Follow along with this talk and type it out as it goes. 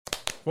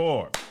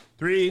4,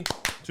 3,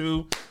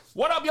 2.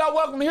 What up, y'all?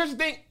 Welcome. Here's the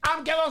thing.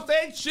 I'm Kevin on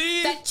stage.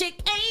 She's that chick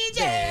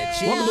Angel.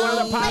 Welcome to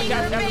another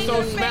podcast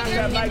episode. Smash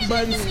that like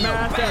button.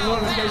 Smash that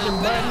notification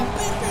button.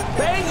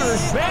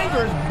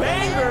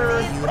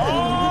 Bangers.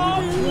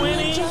 All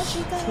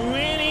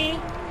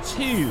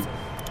 2022.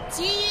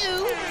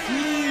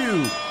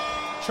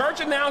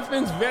 Church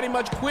announcements very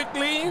much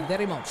quickly.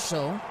 Very much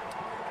so.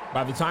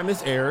 By the time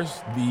this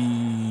airs,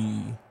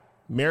 the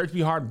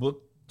Murd3r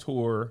book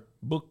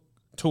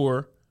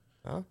tour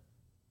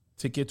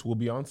tickets will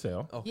be on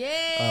sale. Oh.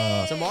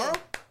 Yeah. Tomorrow?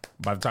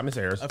 By the time this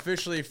airs.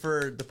 Officially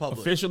for the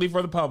public.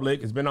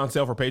 It's been on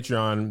sale for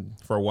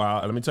Patreon for a while.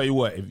 And let me tell you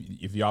what,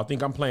 if y'all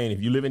think I'm playing,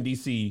 if you live in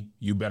DC,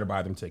 you better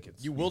buy them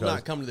tickets. You will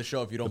not come to the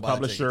show if you don't buy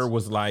tickets. The publisher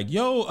was like,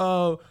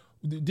 yo,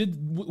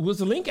 was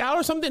the link out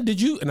or something?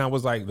 Did you? And I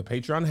was like, the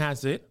Patreon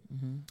has it.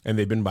 Mm-hmm. And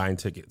they've been buying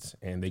tickets.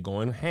 And they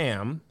going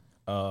ham.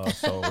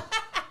 So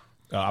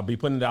I'll be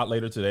putting it out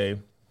later today.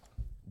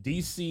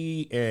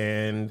 DC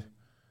and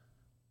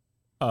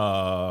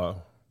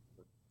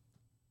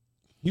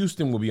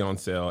Houston will be on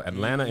sale.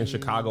 Atlanta and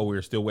Chicago,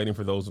 we're still waiting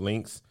for those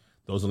links.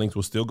 Those links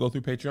will still go through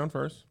Patreon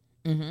first.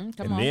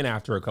 Mm-hmm, then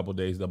after a couple of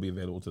days, they'll be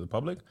available to the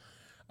public.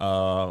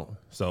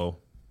 So,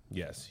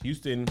 yes,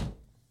 Houston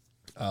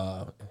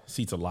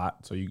seats a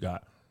lot, so you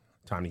got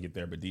time to get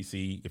there. But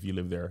DC, if you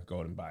live there, go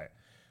ahead and buy it.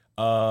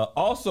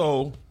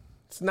 Also,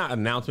 it's not an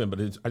announcement, but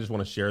I just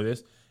want to share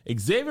this.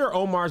 Xavier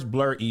Omar's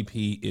Blur EP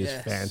is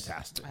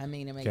fantastic. I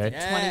mean, it makes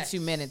 22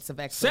 minutes of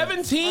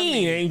excellence.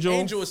 17, Angel.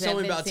 Angel was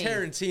telling me about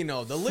 17.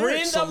 Tarantino. The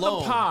lyrics Friend of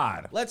alone. the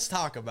pod. Let's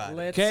talk about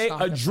it. Okay,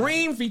 A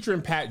Dream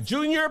featuring Pat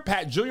Jr.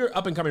 Pat Jr.,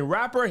 up and coming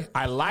rapper.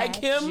 I like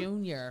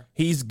him. Jr.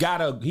 He's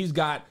got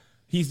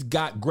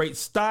great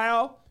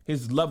style.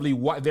 His lovely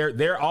wife.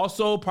 They're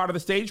also part of the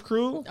stage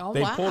crew. Oh,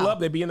 they wow. pull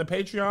up. They be in the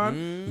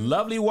Patreon.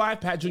 Lovely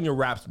wife. Pat Jr.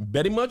 raps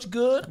very much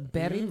good.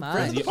 Very much.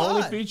 Friends of The the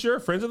only pod. feature.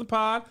 Friends of the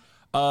pod.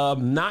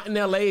 Not in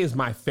LA is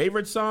my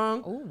favorite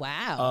song. Oh,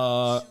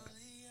 wow.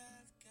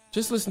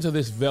 Just listen to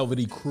this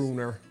velvety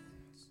crooner.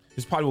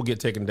 This probably will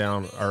get taken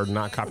down or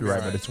not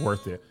copyright, but it's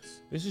worth it.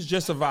 This is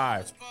just a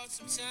vibe.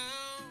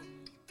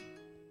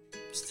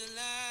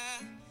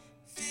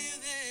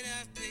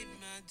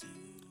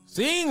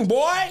 Sing,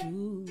 boy.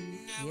 Ooh,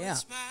 yeah.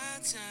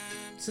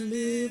 To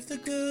live the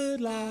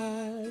good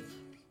life.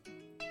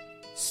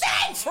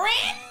 Sing,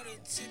 friend.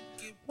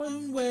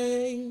 One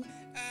way.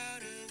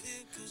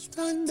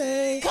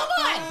 Sunday. Come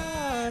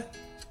on.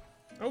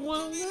 I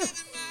want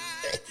this.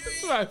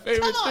 It's my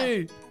favorite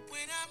thing.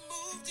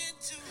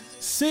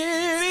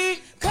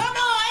 City, Come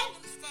on.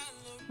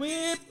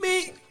 with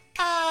me.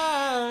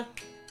 I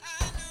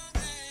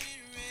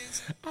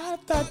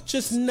thought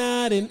just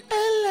not in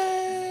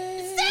LA.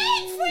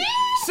 Sing, friend.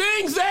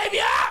 Sing,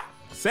 Xavier.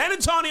 San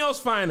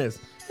Antonio's finest.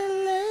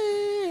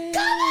 LA.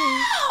 Come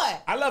on.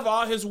 I love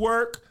all his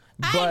work.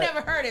 I but ain't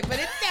never heard it, but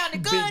it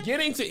sounded good.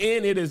 beginning to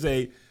end, it is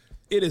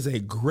a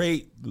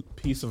great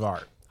piece of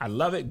art. I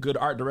love it. Good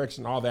art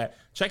direction, all that.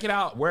 Check it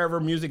out wherever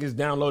music is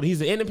downloaded.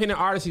 He's an independent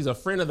artist. He's a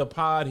friend of the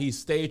pod. He's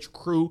stage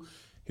crew.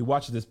 He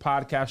watches this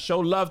podcast. Show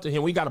love to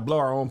him. We got to blow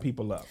our own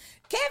people up.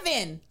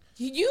 Kevin,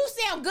 you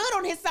sound good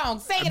on his song.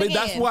 Say it But again.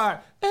 that's why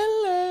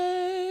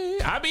LA.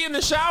 I be in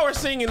the shower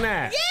singing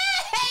that.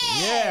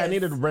 Yes. Yeah, I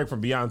needed a break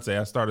from Beyonce.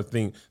 I started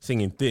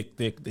singing thick,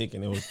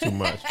 and it was too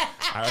much.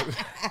 I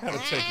had to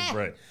take a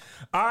break.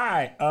 All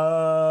right.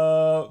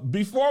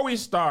 Before we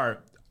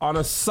start, on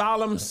a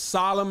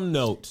solemn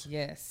note.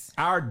 Yes.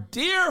 Our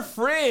dear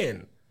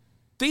friend,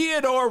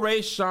 Theodore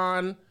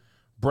Rayshawn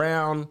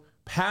Brown,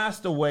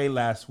 passed away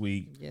last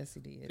week. Yes, he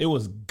did. It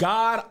was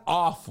god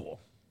awful.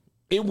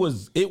 It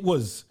was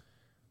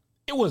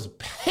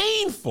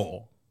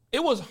painful.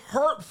 It was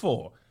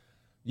hurtful.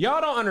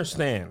 Y'all don't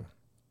understand.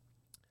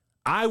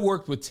 I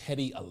worked with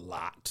Teddy a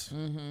lot.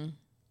 Mm-hmm.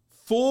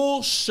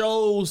 Full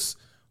shows,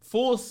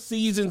 full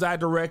seasons I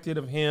directed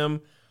of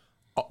him.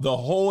 The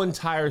whole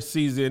entire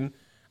season.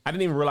 I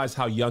didn't even realize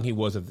how young he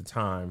was at the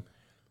time.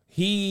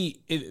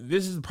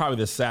 This is probably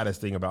the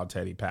saddest thing about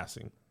Teddy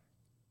passing.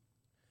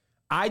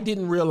 I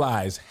didn't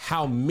realize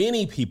how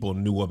many people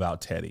knew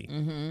about Teddy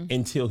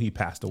until he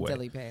passed away.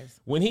 Until he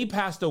passed. When he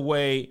passed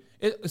away,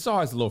 it's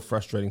always a little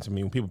frustrating to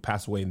me when people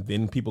pass away and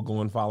then people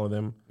go and follow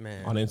them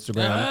on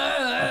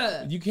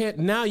Instagram. You can't.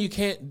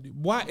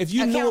 Why? If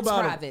you knew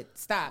about private. it,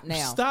 Stop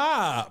now.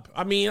 Stop.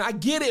 I mean, I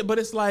get it, but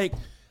it's like,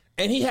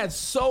 and he had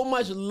so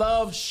much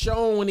love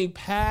shown when he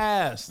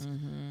passed.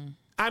 Mm-hmm.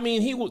 I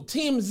mean,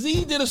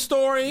 TMZ did a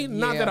story.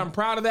 Not that I'm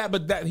proud of that,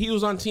 but that he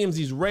was on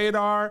TMZ's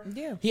radar.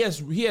 Yeah.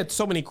 He had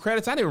so many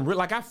credits. I didn't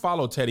I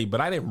followed Teddy, but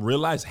I didn't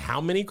realize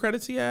how many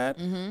credits he had.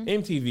 Mm-hmm.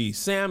 MTV,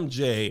 Sam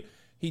J.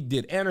 He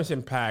did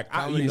Anderson .Paak.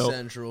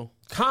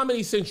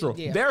 Comedy Central.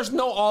 Yeah. There's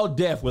no All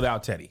Def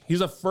without Teddy. He's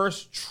the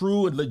first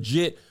true and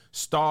legit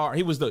star.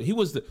 He was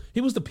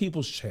the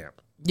people's champ.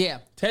 Yeah.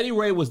 Teddy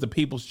Ray was the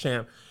people's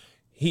champ.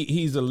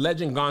 He's a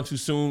legend gone too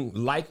soon,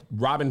 like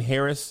Robin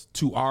Harris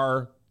to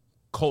our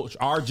culture,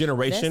 our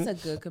generation.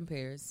 That's a good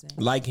comparison.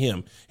 Like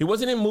him. He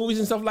wasn't in movies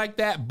and stuff like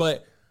that,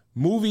 but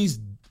movies,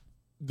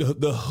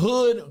 the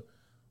hood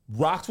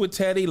rocked with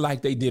Teddy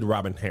like they did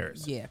Robin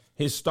Harris. Yeah.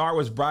 His star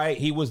was bright.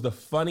 He was the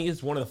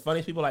funniest, one of the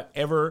funniest people I've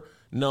ever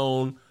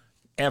known,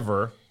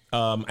 ever.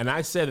 And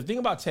I said, the thing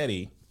about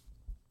Teddy,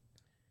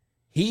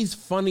 he's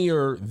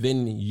funnier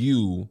than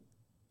you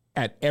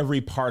at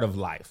every part of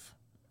life.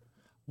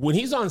 When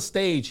he's on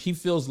stage, he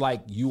feels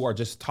like you are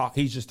just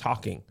he's just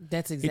talking.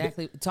 That's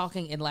exactly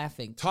talking and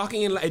laughing.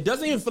 It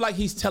doesn't even feel like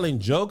he's telling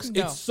jokes.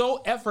 No. It's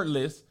so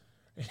effortless.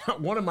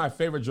 One of my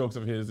favorite jokes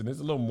of his, and it's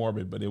a little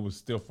morbid, but it was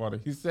still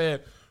funny. He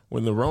said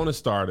when the Rona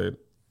started,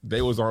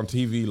 they was on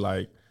TV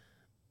like,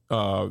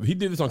 he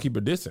did this on Keep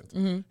a Distance.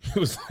 Mm-hmm. He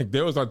was like,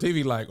 they was on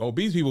TV like,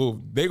 obese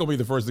people, they gonna be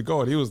the first to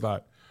go. And he was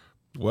like,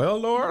 well,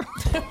 Lord,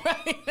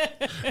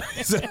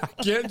 he said, I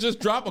can't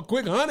just drop a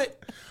quick 100.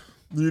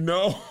 You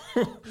know,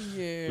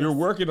 you're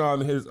working on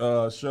his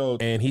show.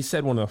 And he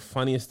said one of the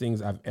funniest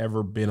things I've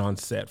ever been on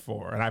set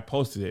for. And I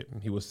posted it,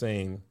 and he was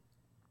saying,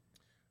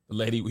 the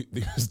lady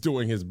was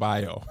doing his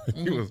bio.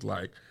 He was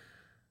like,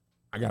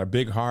 I got a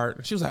big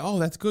heart. She was like, oh,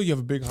 that's good. You have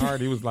a big heart.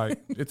 He was like,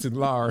 it's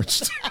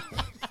enlarged.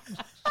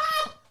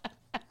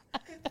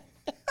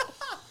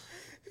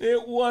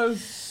 It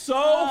was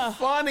so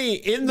funny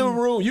in the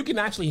room. You can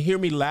actually hear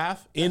me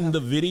laugh in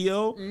the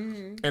video.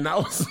 Mm-hmm. And I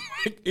was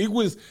like,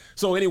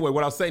 so anyway,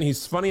 what I was saying,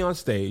 he's funny on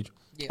stage,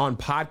 on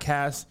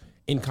podcasts,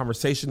 in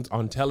conversations,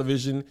 on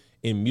television,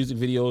 in music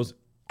videos,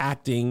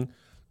 acting.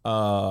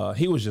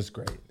 He was just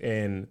great.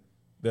 And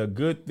the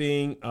good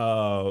thing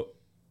about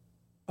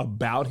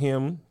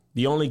him,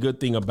 the only good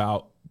thing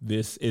about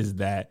this is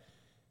that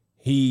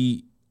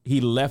he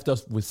left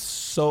us with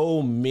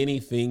so many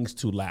things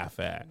to laugh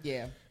at.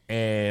 Yeah.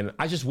 And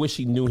I just wish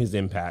he knew his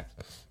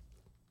impact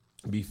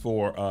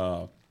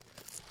before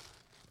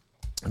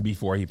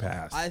he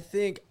passed. I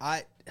think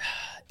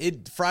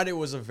Friday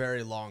was a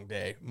very long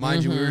day.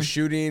 Mind you, we were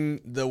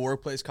shooting the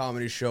workplace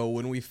comedy show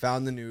when we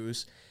found the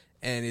news,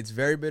 and it's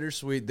very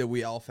bittersweet that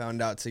we all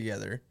found out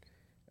together.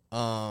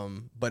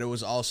 But it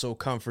was also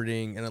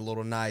comforting and a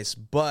little nice,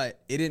 but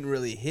it didn't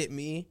really hit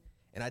me.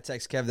 And I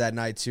text Kev that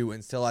night too,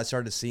 until I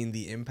started seeing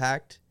the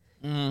impact.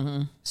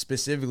 Mm-hmm.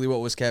 Specifically,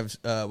 what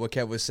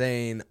Kev was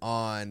saying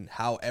on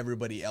how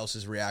everybody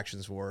else's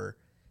reactions were,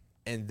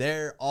 and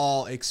they're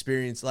all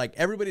experience, like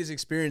everybody's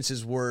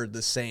experiences were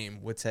the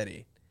same with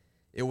Teddy.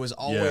 It was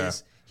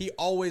always he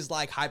always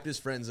like hyped his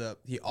friends up.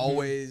 He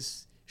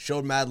always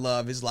showed mad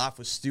love. His laugh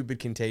was stupid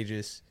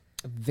contagious.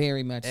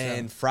 Very much.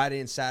 And so. Friday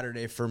and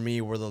Saturday for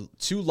me were the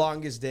two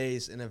longest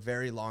days in a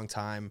very long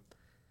time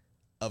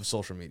of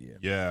social media.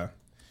 Yeah,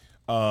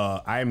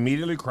 I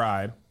immediately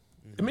cried.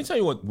 Let me tell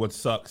you what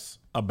sucks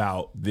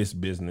about this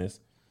business.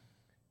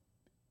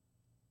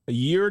 A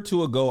year or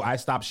two ago, I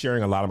stopped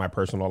sharing a lot of my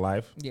personal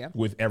life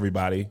with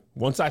everybody.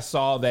 Once I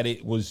saw that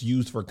it was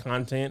used for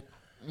content,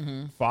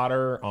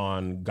 fodder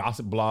on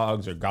gossip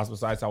blogs or gossip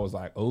sites, I was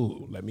like,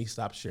 oh, let me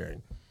stop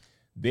sharing.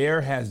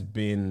 There has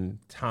been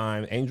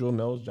time, Angel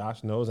knows,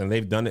 Josh knows, and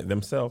they've done it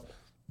themselves.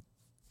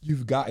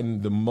 You've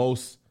gotten the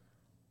most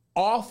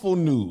awful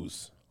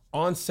news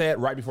on set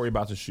right before you're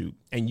about to shoot,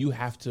 and you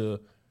have to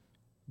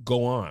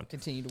go on.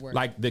 Continue to work.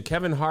 Like the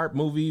Kevin Hart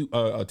movie,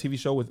 a TV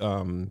show with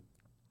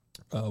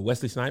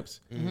Wesley Snipes.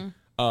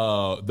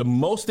 Mm-hmm. The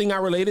most thing I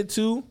related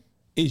to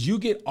is you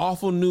get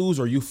awful news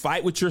or you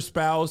fight with your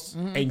spouse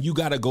and you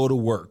got to go to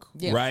work,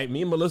 right?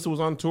 Me and Melissa was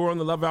on tour, on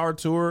the Love Hour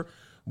tour.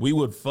 We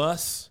would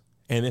fuss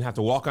and then have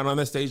to walk out on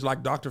that stage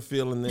like Dr.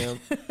 Phil and them.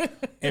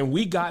 And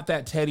we got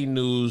that Teddy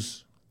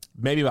news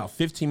maybe about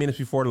 15 minutes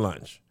before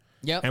lunch.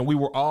 Yep. And we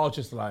were all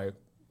just like,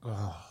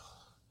 oh.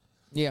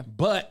 Yeah.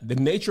 But the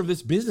nature of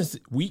this business,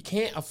 we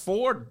can't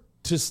afford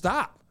to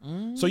stop.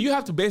 So you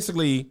have to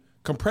basically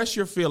compress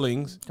your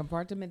feelings.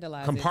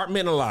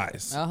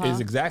 Compartmentalize is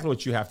exactly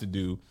what you have to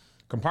do.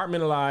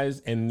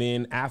 Compartmentalize. And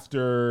then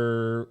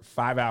after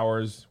 5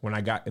 hours, when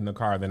I got in the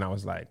car, then I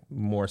was like,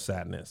 more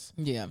sadness.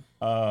 Yeah.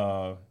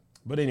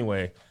 But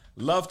anyway,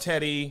 love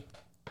Teddy.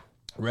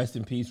 Rest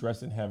in peace,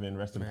 rest in heaven,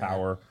 rest in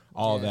power,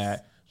 all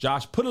that.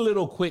 Josh, put a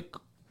little quick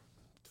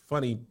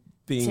funny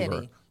thing Teddy.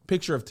 or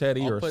picture of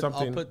Teddy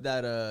something. I'll put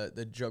that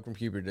the joke from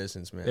Keep Your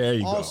Distance, man. There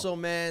you go.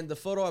 Man, the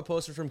photo I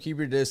posted from Keep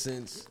Your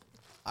Distance,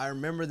 I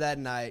remember that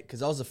night because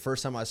that was the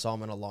first time I saw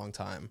him in a long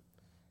time.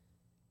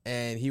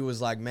 And he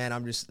was like, man,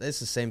 it's the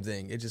same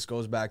thing. It just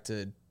goes back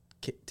to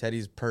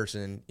Teddy's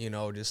person, you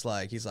know, just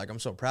like, he's like, I'm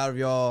so proud of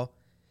y'all.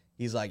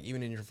 He's like,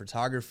 even in your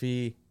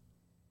photography,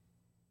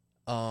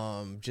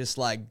 just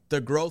like the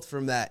growth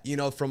from that, you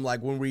know, from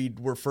like when we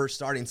were first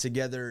starting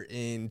together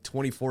in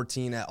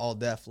 2014 at All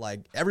Def, like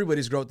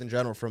everybody's growth in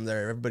general from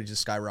there, everybody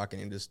just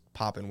skyrocketing and just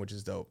popping, which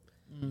is dope.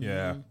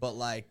 Yeah. But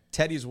like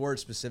Teddy's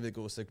words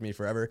specifically will stick to me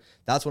forever.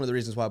 That's one of the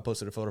reasons why I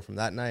posted a photo from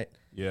that night.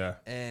 Yeah.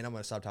 And I'm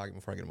going to stop talking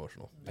before I get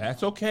emotional.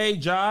 That's okay,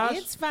 Josh.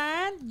 It's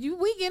fine.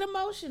 We get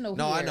emotional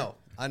No, here.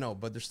 I know,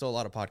 but there's still a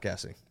lot of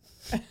podcasting.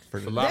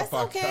 That's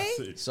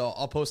okay. So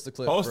I'll post the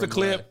clip. Post the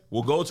clip.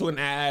 We'll go to an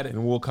ad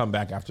and we'll come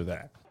back after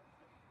that.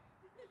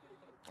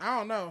 I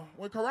don't know.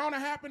 When Corona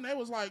happened, it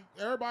was like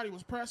everybody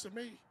was pressing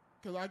me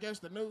because I guess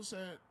the news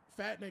said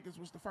fat niggas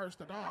was the first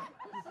to die.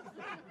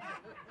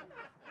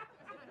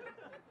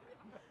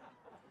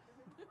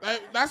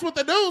 That's what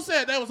the news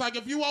said. They was like,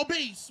 if you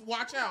obese,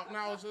 watch out. And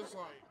I was just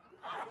like...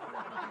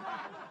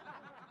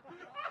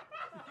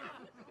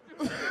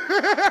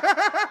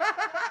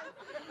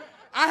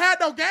 I had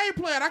no game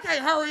plan. I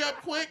can't hurry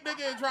up quick,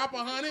 nigga, and drop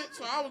 100.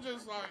 So I was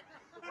just like,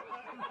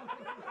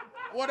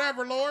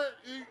 whatever, Lord.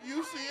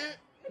 You see it.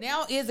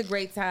 Now is a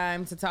great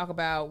time to talk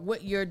about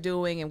what you're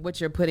doing and what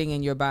you're putting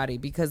in your body.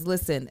 Because,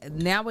 listen,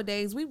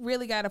 nowadays, we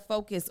really got to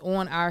focus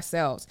on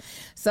ourselves.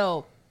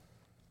 So,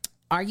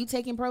 are you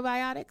taking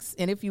probiotics?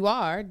 And if you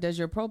are, does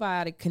your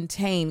probiotic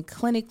contain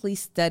clinically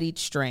studied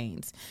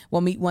strains?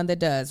 Well, meet one that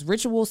does.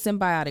 Ritual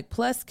Symbiotic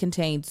Plus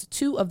contains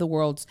 2 of the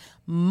world's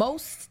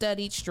most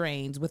studied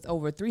strains with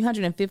over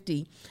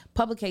 350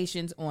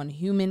 publications on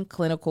human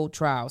clinical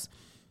trials.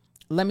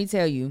 Let me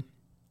tell you,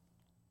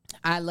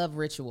 I love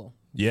Ritual.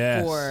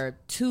 Yes. For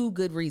 2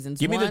 good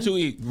reasons. Give me the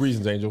 2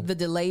 reasons, Angel. The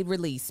delayed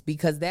release,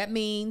 because that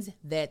means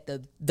that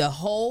the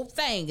whole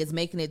thing is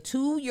making it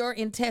to your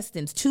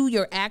intestines, to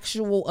your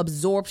actual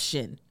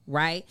absorption,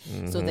 right?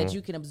 So that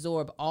you can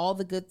absorb all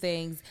the good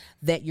things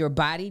that your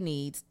body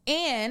needs.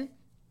 And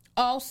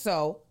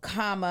also,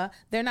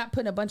 they're not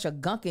putting a bunch of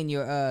gunk in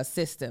your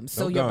system.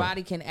 So your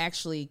body can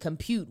actually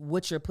compute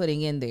what you're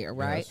putting in there,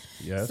 right?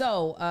 Yes.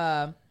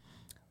 So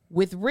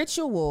with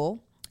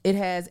Ritual, it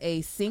has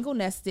a single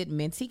nested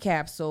minty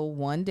capsule,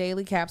 1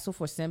 daily capsule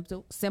for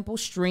simple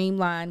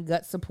streamlined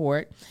gut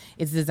support.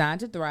 It's designed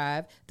to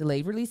thrive.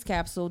 Delayed release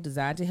capsule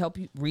designed to help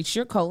you reach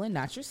your colon,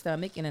 not your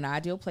stomach, in an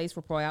ideal place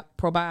for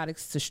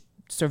probiotics to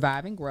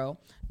survive and grow.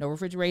 No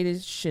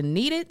refrigeration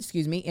needed,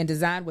 and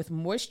designed with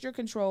moisture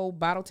control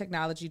bottle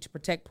technology to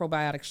protect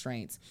probiotic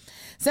strains.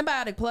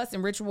 Symbiotic Plus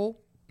and Ritual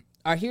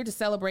are here to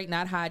celebrate,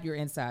 not hide your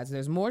insides.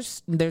 There's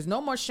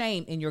no more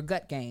shame in your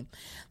gut game.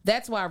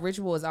 That's why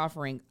Ritual is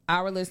offering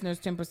our listeners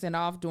 10%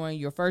 off during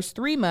your first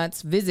 3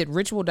 months. Visit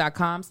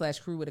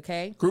ritual.com/crew with a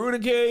K. Crew with a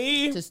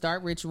K. To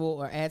start Ritual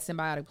or add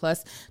Symbiotic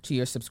Plus to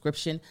your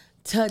subscription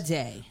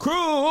today.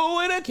 Crew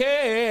with a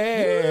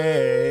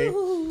K.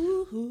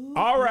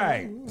 All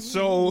right.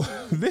 So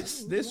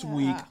this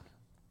week,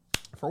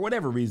 for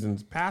whatever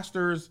reasons,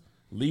 pastors,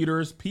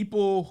 leaders,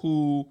 people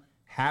who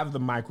have the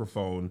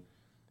microphone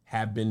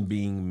have been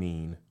being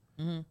mean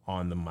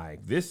on the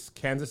mic. This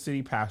Kansas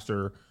City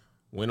pastor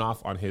went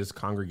off on his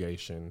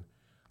congregation.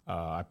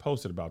 I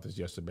posted about this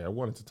yesterday. I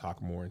wanted to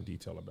talk more in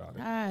detail about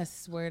it. I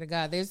swear to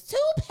God, there's 2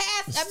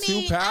 pastors. I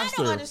mean, 2 pastors.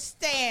 I don't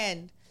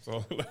understand.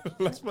 So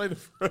let's play the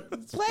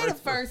first. Play the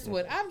first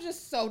one. I'm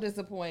just so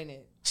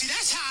disappointed. See,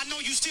 that's how I know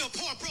you still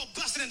poor, broke,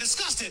 busted, and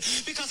disgusted,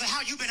 because of how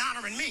you've been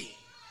honoring me.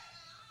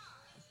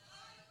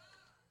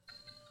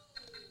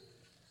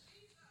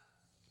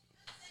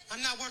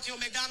 I'm not worth your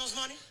McDonald's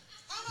money.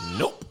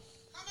 Nope.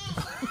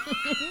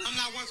 I'm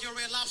not worth your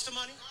Red Lobster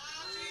money.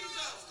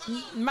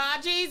 My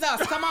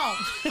Jesus, come on.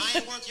 I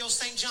ain't worth your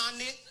St. John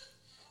knit.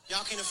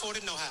 Y'all can't afford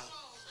it no how.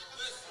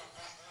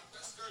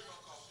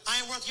 I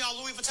ain't worth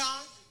y'all Louis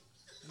Vuitton.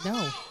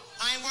 No.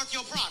 I ain't worth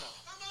your Prada.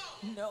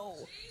 No.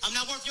 I'm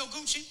not worth your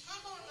Gucci.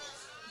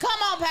 Come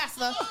on,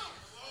 Pastor.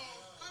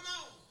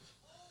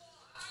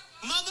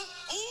 Mother,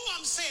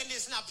 I'm saying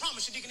this, and I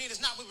promise you, Deacon, it's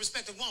not with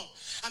respect and want.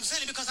 I'm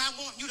saying it because I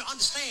want you to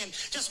understand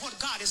just what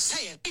God is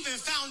saying. I even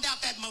found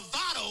out that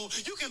Movado,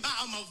 you can buy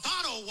a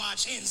Movado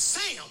watch in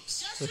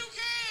Sam's. Yes, you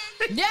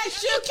can.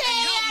 Yes, you can.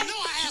 And y'all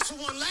know I asked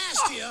for one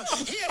last year.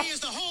 Here it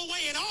is the whole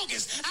way in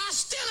August. I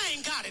still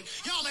ain't got it.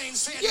 Y'all ain't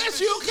saying Yes,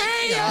 nothing. you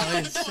can.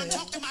 Y'all and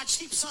talk to my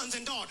cheap sons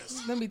and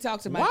daughters. Let me talk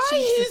to my Why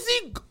chief. is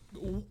he?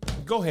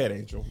 Go ahead,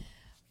 Angel.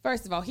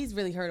 First of all, he's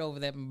really hurt over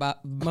that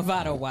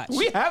Movado watch.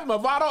 We have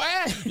Movado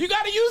ad. You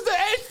got to use the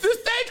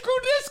stage crew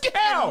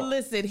discount.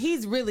 Listen,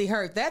 he's really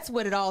hurt. That's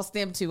what it all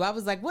stemmed to. I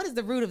was like, what is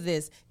the root of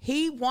this?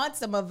 He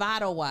wants a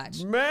Movado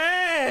watch.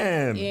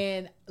 Man.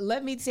 And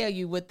let me tell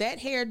you, with that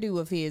hairdo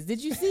of his,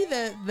 did you see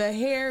the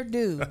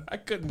hairdo? I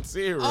couldn't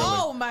see it really.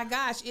 Oh my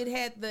gosh,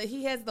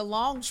 he has the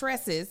long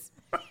tresses.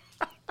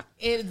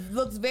 It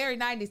looks very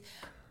 90s.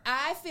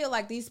 I feel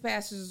like these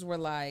pastors were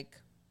like,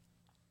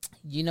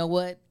 you know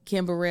what,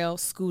 Kim Burrell,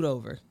 scoot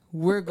over.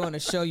 We're going to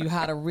show you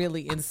how to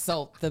really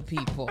insult the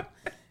people.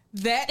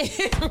 That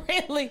is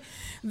really,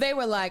 they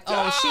were like,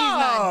 oh, she's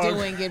not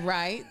doing it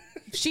right.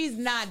 She's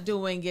not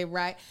doing it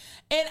right.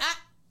 And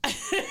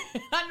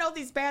I know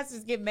these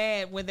pastors get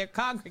mad when their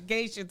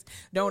congregations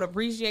don't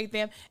appreciate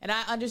them. And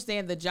I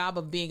understand the job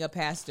of being a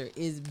pastor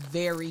is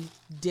very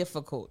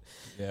difficult.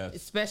 Yes.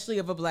 Especially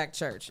of a black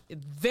church.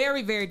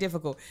 Very, very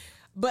difficult.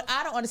 But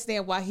I don't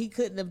understand why he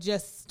couldn't have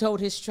just told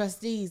his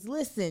trustees,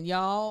 listen,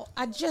 y'all,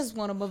 I just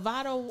want a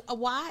Movado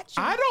watch.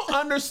 I don't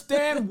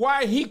understand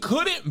why he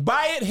couldn't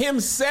buy it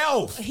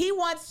himself. He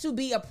wants to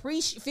be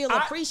feel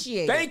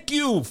appreciated. Thank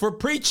you for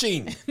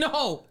preaching.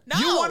 No.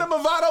 You want a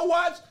Movado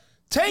watch?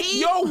 Take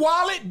your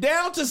wallet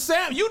down to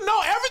Sam. You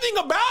know everything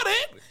about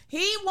it.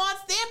 He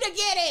wants them to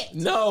get it.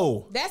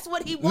 No. That's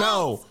what he wants.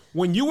 No.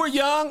 When you were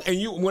young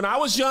when I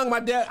was young,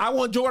 my dad, I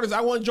want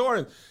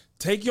Jordans.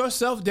 Take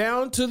yourself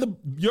down to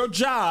your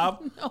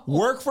job,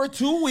 work for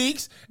 2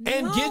 weeks,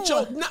 and get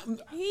your...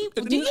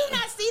 Do you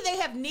not see they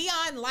have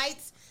neon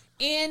lights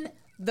in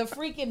the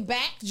freaking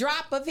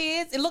backdrop of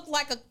his. It looked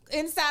like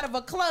inside of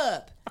a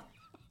club.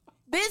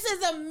 This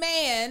is a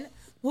man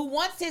who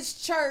wants his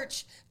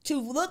church to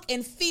look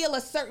and feel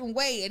a certain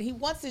way, and he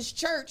wants his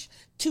church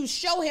to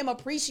show him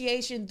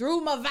appreciation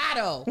through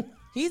Movado.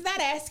 He's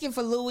not asking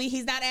for Louis.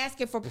 He's not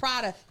asking for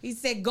Prada. He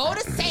said, go to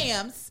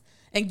Sam's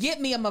and get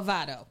me a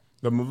Movado.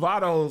 The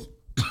Movados,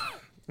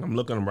 I'm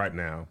looking at them right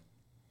now,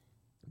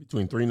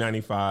 between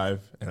 $395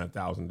 and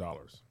 $1,000.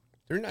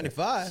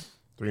 $395.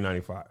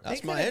 $395.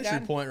 That's my entry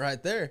point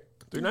right there.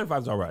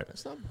 $395 is all right.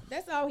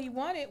 That's all he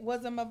wanted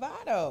was a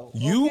Movado.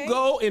 You okay?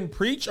 go and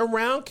preach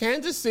around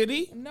Kansas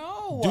City.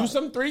 No. Do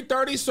some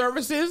 330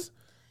 services.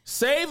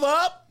 Save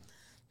up.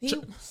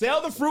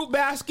 Sell the fruit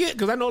basket,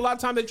 because I know a lot of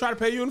times they try to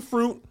pay you in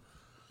fruit.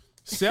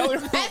 Sell your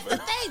fruit. That's the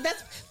thing.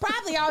 That's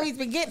probably all he's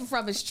been getting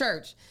from his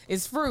church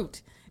is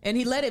fruit. And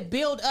he let it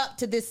build up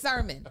to this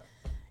sermon.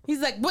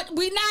 He's like, what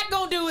we not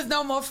going to do is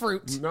no more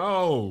fruit.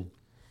 No.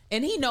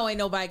 And he know ain't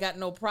nobody got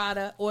no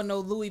Prada or no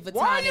Louis Vuitton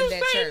Why are you in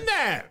that saying church.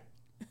 that?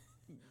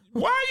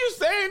 Why are you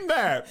saying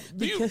that?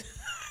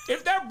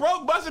 If they're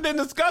broke, busted, and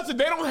disgusted,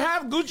 they don't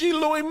have Gucci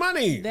Louis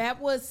money. That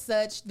was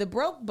the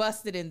broke,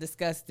 busted, and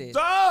disgusted.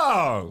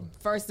 Dog.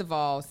 First of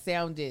all,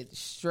 sounded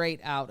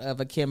straight out of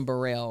a Kim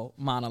Burrell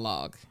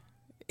monologue.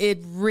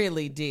 It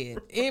really did.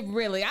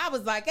 I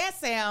was like, that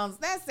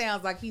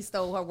sounds like he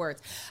stole her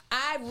words.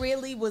 I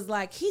really was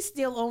like, he's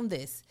still on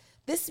this.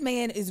 This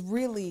man is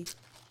really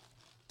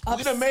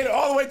We done made it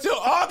all the way till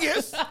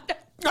August.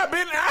 I've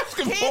been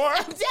asking for it.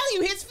 I'm telling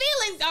you, his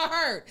feelings are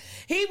hurt.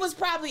 He was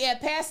probably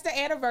at pastor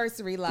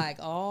anniversary like,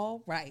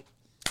 all right.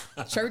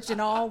 Church in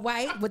all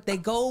white with their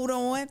gold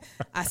on.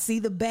 I see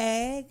the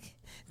bag.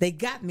 They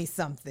got me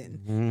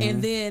something.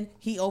 And then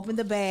he opened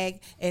the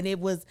bag and it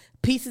was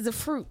pieces of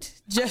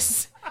fruit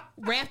just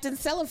wrapped in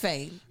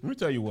cellophane. Let me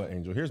tell you what,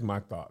 Angel. Here's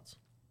my thoughts.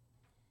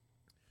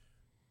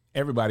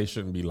 Everybody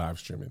shouldn't be live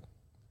streaming.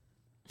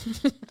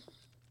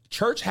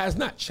 Church has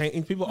not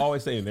changed. People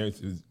always say, and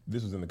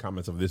this was in the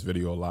comments of this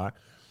video a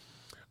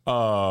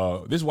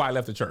lot. This is why I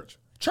left the church.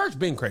 Church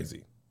been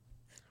crazy.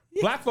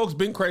 Black folks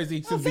been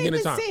crazy since the beginning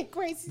of time.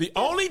 The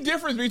only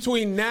difference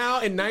between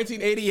now and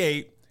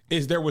 1988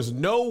 is there was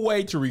no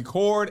way to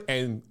record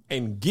and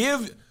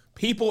give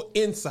people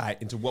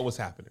insight into what was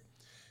happening.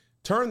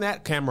 Turn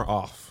that camera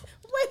off.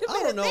 Wait a minute.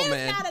 I don't know, There's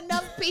man. not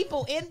enough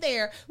people in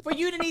there for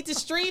you to need to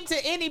stream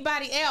to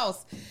anybody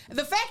else.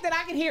 The fact that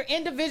I can hear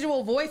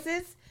individual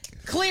voices,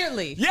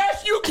 clearly.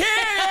 Yes, you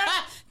can.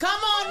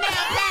 Come on now,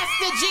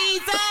 Pastor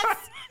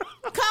Jesus.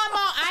 Come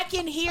on. I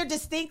can hear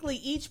distinctly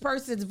each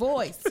person's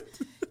voice.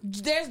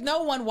 There's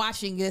no one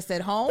watching this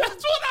at home.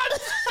 That's what I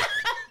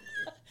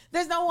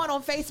There's no one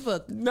on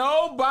Facebook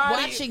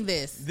Nobody watching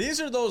this.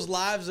 These are those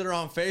lives that are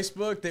on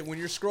Facebook that when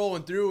you're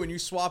scrolling through and you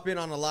swap in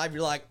on a live,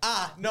 you're like,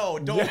 no,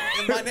 don't.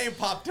 And my name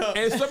popped up.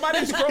 And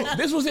somebody scrolled.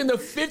 This was in the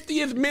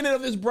 50th minute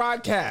of this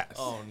broadcast.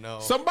 Oh, no.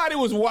 Somebody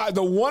was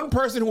the one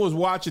person who was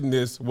watching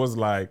this was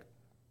like,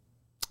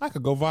 I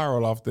could go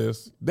viral off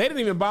this. They didn't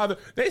even bother.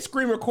 They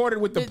screen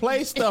recorded with the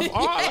play stuff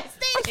on. Yes,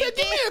 I said,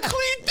 give me a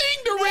clean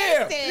thing to They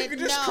rip. said You can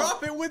just no.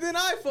 crop it with an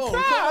iPhone.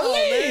 Come Golly, on,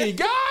 man.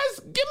 guys,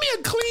 give me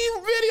a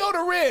clean video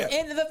to rip.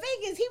 And the thing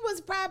is, he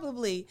was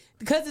probably,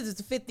 because it was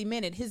a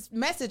 50-minute, his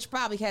message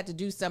probably had to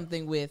do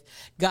something with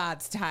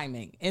God's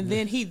timing. And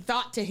then he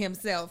thought to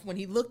himself, when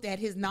he looked at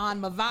his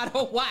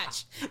non-Movado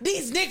watch,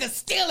 these niggas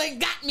still ain't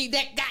got me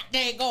that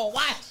goddamn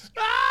watch.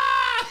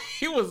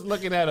 He was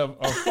looking at a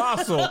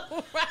fossil,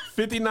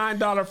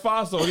 $59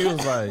 fossil. He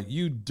was like,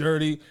 you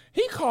dirty.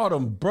 He called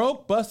them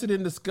broke, busted,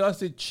 and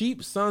disgusted,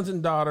 cheap sons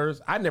and daughters.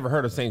 I never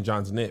heard of St.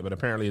 John's Knit, but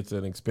apparently it's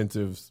an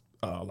expensive,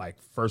 like,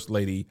 first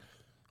lady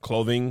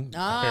clothing.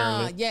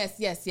 Apparently. Yes.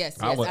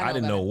 I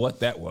didn't know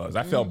what that was.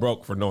 I felt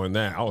broke for knowing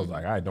that. I was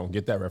like, I don't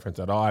get that reference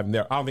at all. I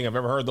don't think I've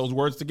ever heard those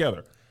words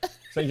together.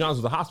 St. John's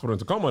was a hospital in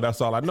Tacoma.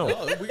 That's all I know.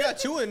 Oh, we got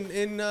two in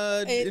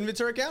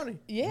Ventura County.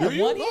 Yeah, Do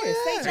you? one is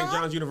St.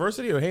 John's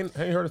University, or ain't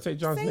heard of St.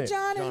 John's St. Knit?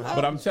 John and,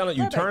 But I'm telling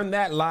you, Burbank. turn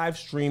that live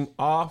stream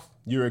off.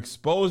 You're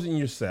exposing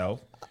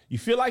yourself. You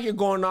feel like you're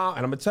going off,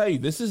 and I'm gonna tell you,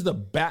 this is the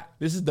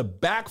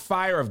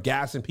backfire of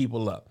gassing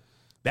people up.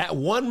 That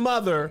one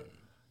mother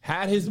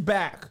had his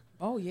back.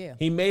 Oh yeah.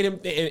 He made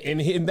him,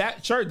 and in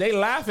that church, they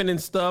laughing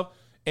and stuff,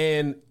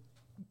 and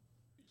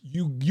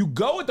you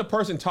go with the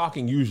person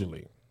talking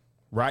usually.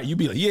 Right? You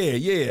be like,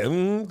 yeah,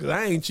 'cause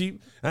I ain't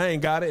cheap. I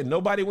ain't got it. And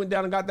nobody went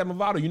down and got that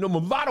Movado. You know,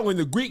 Movado in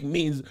the Greek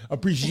means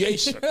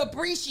appreciation.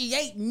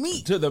 Appreciate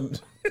me. To the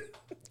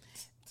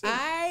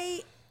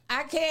I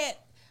can't.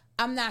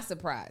 I'm not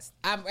surprised.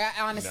 I'm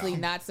honestly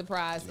not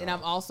surprised, and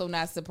I'm also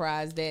not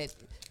surprised that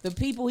the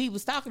people he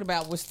was talking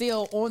about were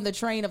still on the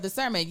train of the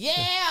sermon.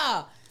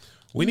 Yeah,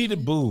 we need to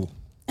boo.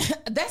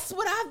 that's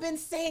what I've been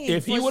saying.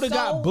 If he would have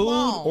got booed,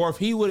 long. or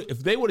if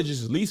they would have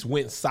just at least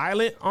went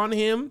silent on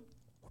him,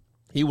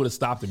 he would have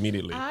stopped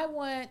immediately. I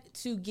want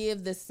to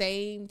give the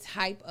same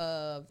type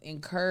of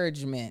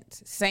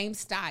encouragement, same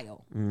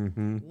style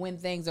when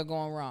things are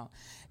going wrong.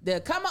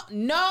 Come on,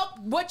 nope,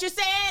 what you're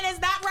saying is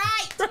not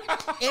right.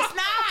 It's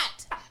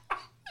not.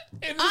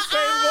 In the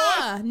same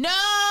voice?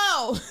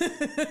 No.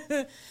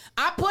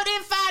 I put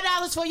in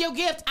 $5 for your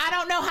gift. I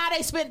don't know how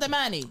they spent the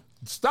money.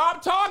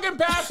 Stop talking,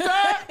 Pastor.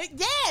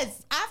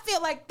 Yes, I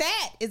feel like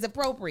that is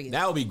appropriate.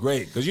 That would be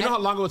great. Because you know how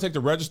long it would take to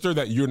register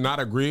that you're not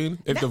agreeing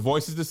if the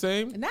voice is the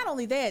same? Not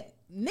only that,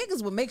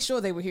 niggas would make sure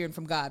they were hearing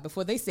from God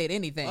before they said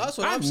anything. Well, that's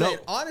what I'm saying.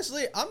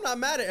 Honestly, I'm not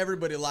mad at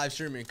everybody live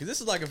streaming because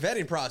this is like a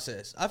vetting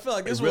process. I feel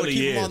like this will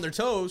keep them on their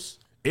toes.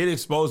 It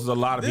exposes a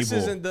lot of people.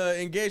 This isn't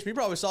the engagement. You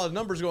probably saw the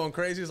numbers going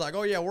crazy. It's like,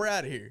 oh, yeah, we're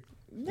out of here.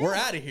 Yeah. We're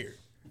out of here.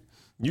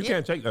 You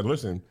can't take that.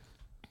 Listen,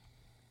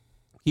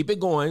 keep it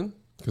going.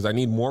 Because I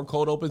need more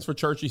cold opens for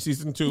Churchy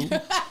season 2.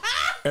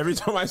 Every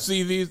time I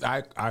see these,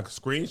 I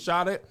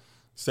screenshot it,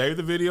 save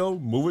the video,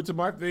 move it to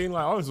my thing.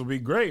 Like, oh, this will be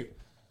great.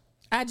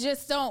 I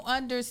just don't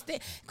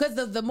understand.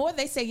 Because the more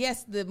they say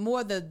yes, the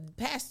more the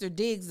pastor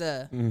digs.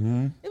 It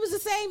was the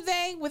same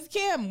thing with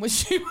Kim when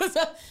she was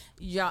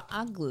you're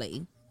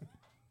ugly.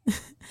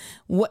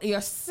 What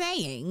you're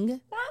saying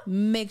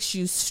makes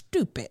you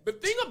stupid. The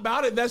thing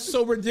about it that's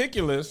so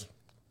ridiculous,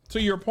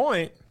 to your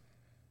point,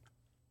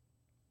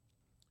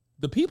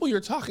 the people you're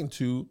talking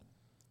to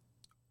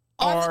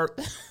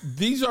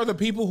these are the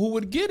people who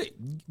would get it.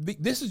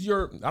 This is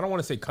your, I don't want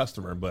to say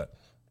customer, but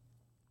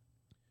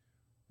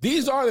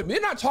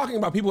they're not talking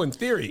about people in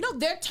theory. No,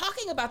 they're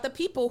talking about the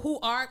people who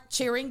are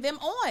cheering them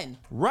on.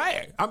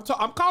 Right.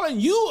 I'm calling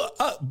you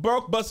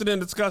broke, busted,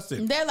 and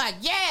disgusted. They're like,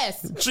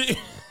 yes.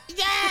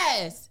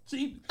 Yes.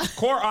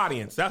 Core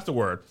audience. That's the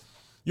word.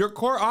 Your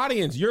core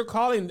audience. You're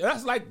calling,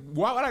 that's like,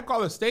 why would I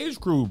call a stage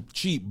crew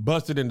cheap,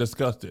 busted, and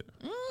disgusted?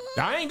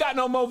 I ain't got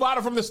no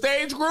Movado from the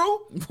stage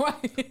crew.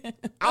 Right.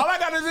 All I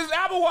got is this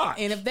Apple Watch.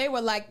 And if they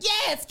were like,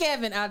 yes,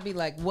 Kevin, I'd be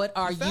like, what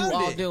are you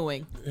all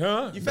doing?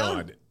 Huh? You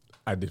found it?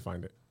 I did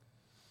find it.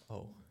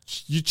 Oh.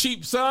 You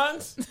cheap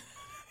sons.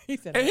 He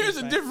said, and here's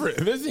the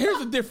difference. Here's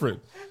the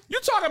difference. You're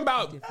talking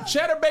about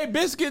Cheddar Bay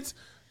biscuits.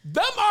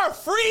 Them are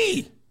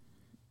free.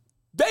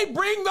 They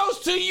bring those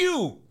to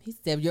you. He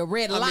said your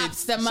Red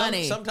Lobster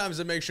money. Sometimes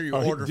they make sure you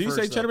order did first.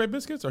 Did he say Cheddar Bay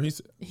biscuits? Or he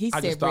said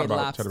Red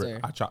Lobster.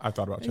 I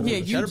thought about Cheddar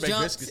Bay. Cheddar Bay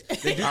biscuits.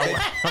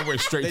 I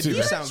went straight to that. They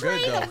do sound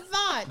good, though.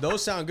 Thought.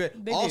 Those sound good.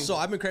 Also,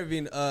 I've been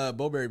craving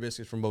Bowberry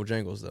biscuits from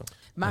Bojangles, though.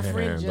 My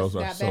friend just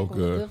got back on the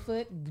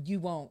Goodfoot. You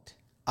won't.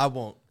 I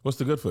won't. What's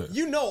the Goodfoot?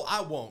 You know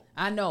I won't.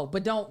 I know,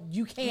 but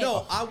you can't.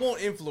 No, I won't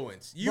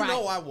influence. You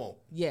know I won't.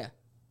 Yeah.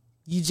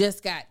 You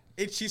just got...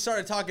 She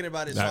started talking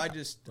about it, so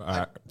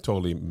I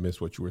totally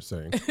missed what you were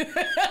saying.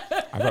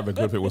 I thought the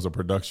Goodfoot was a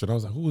production. I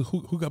was like,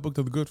 who got booked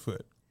to the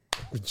Goodfoot?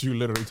 But you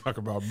literally talk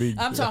about me.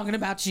 I'm talking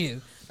about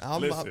you.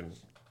 Listen,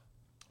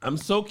 I'm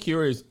so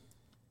curious.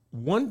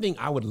 One thing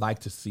I would like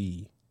to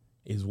see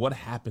is what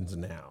happens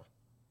now.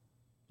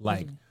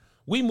 Like,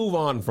 we move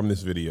on from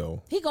this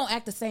video. He gonna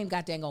act the same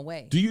goddamn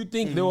way. Do you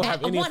think they will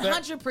have any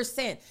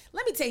 100%.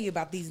 Let me tell you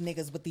about these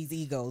niggas with these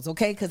egos,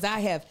 okay? Because I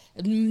have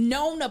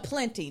known a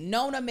plenty,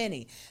 known a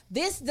many.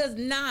 This does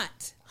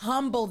not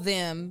humble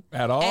them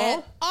at all.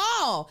 At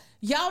all.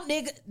 Y'all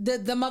nigga, the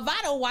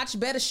Movado watch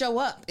better show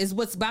up is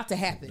what's about to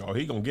happen. Oh,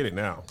 he gonna get it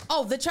now.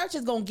 Oh, the church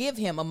is gonna give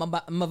him a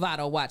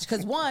Movado watch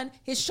because one,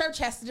 his church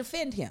has to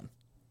defend him.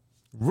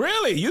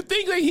 Really? You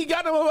think that he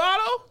got a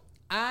Movado?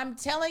 I'm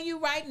telling you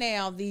right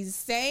now, these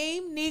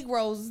same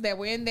Negroes that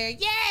were in there,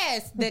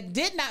 that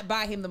did not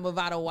buy him the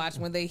Movado watch,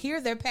 when they hear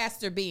their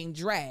pastor being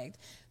dragged,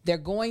 they're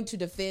going to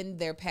defend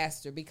their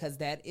pastor because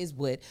that is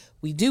what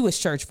we do as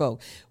church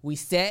folk. We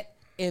set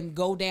and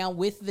go down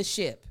with the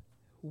ship,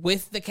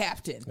 with the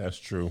captain. That's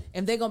true.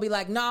 And they're going to be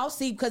like, no,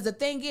 see, because the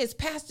thing is,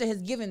 pastor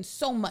has given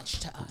so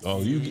much to us.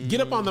 Oh, you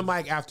get up on the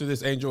mic after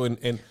this, Angel,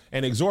 and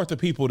exhort the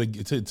people to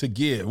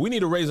give. We need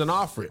to raise an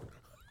offering.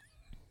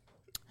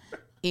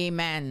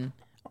 Amen.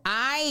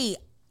 As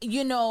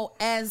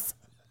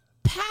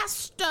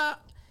Pastor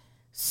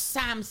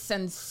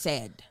Samson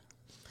said,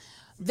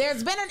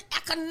 there's been an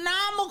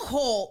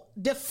economical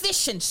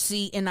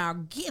deficiency in our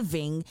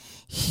giving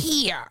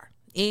here.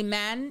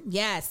 Amen.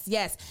 Yes.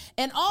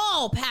 And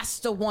all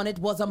Pastor wanted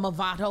was a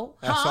Movado.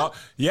 That's all.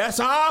 Yes,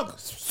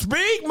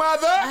 speak,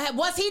 Mother.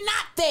 Was he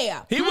not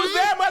there? He was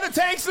there, Mother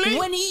Tanksley.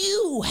 When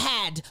you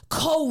had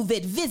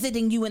COVID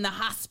visiting you in the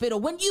hospital,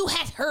 when you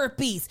had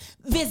herpes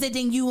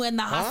visiting you in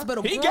the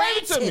hospital, he gave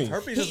it to me.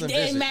 Herpes doesn't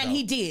visit, man,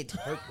 he did.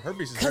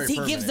 Herpes is because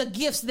he gives the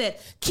gifts that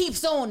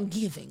keeps on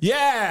giving.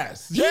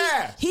 Yes.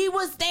 He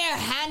was there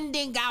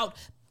handing out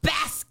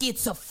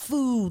baskets of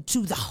food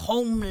to the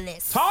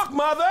homeless. Talk,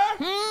 Mother.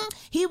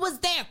 He was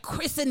there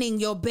christening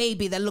your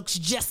baby that looks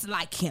just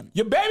like him.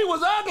 Your baby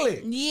was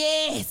ugly.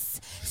 Yes.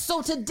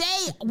 So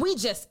today, we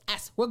just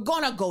asked, we're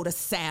going to go to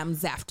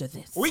Sam's after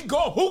this. We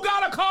go. Who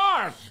got a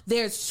card?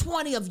 There's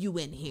 20 of you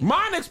in here.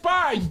 Mine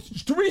expired.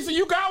 Teresa,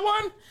 you got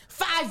one?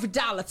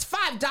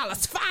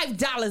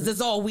 $5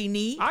 is all we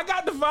need. I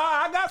got the 5.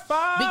 I got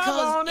 5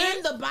 because on it.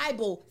 in the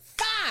Bible,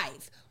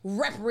 5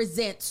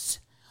 represents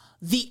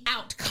the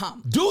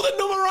outcome. Do the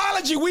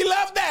numerology. We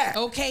love that.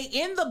 Okay,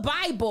 in the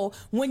Bible,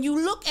 when you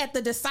look at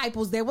the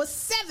disciples, there was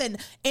 7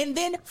 and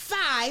then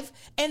 5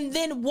 and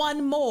then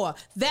 1 more.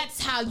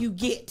 That's how you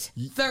get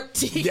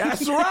 13.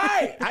 That's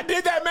right. I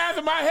did that math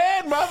in my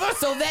head, mother.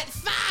 So that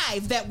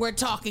 5 that we're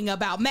talking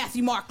about,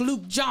 Matthew, Mark,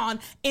 Luke, John,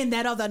 and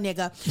that other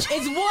nigga,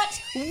 is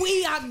what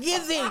we are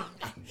giving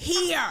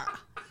here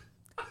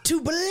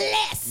to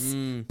bless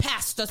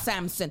Pastor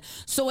Samson.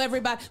 So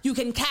everybody, you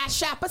can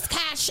cash app us. My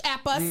cash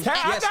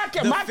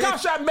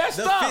app messed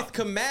up. The 5th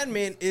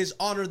commandment is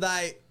honor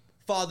thy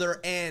father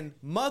and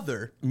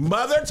mother.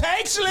 Mother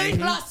Takesley.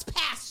 Plus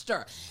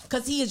pastor,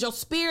 because he is your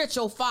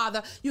spiritual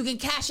father. You can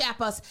cash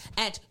app us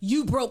at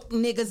you broke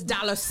niggas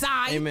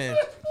 $. Amen.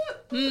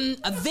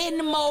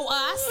 Venmo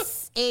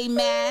us.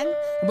 Amen.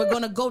 We're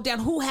going to go down.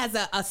 Who has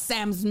a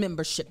Sam's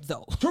membership,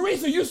 though?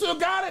 Teresa, you still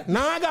got it?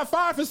 No, I got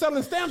fired for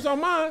selling stamps on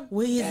mine.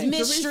 Well, his Dang,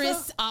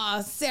 mistress,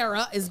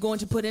 Sarah, is going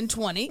to put in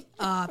 20.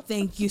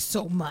 Thank you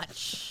so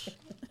much.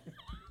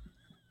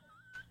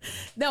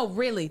 No,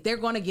 really, they're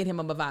going to get him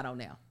a Movado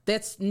now.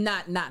 That's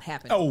not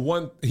happening.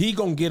 Oh, he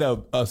going to get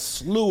a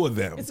slew of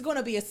them. It's going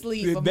to be a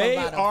sleeve of They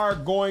Movado. are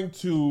going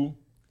to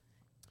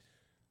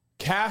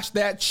cash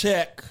that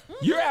check.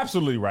 You're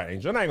absolutely right,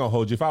 Angel. I ain't going to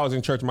hold you. If I was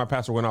in church and my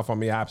pastor went off on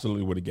me, I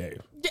absolutely would have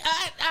gave.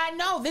 I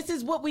know. This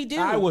is what we do.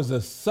 I was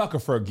a sucker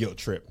for a guilt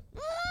trip.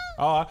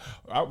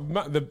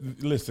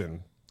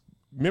 Listen,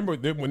 remember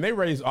when they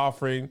raised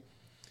offering,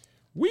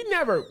 we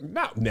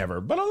not never,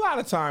 but a lot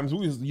of times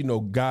we was,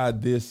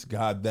 God this,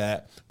 God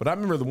that. But I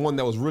remember the one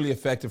that was really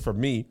effective for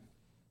me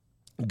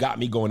got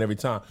me going every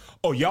time.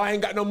 Oh, y'all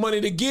ain't got no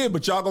money to give,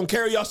 but y'all gonna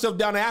carry yourself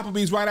down to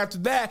Applebee's right after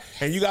that,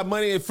 and you got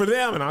money for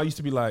them. And I used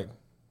to be like,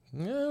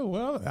 yeah,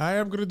 well, I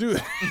am gonna do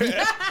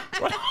that.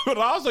 But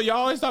also, y'all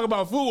always talk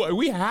about food.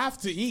 We have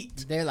to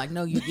eat. They're like,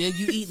 no, you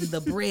eating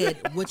the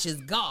bread, which is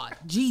God,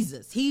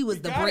 Jesus. He was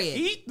the bread.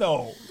 Eat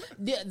though.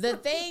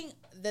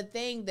 The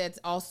thing that's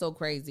also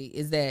crazy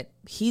is that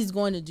he's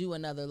going to do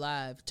another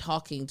live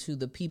talking to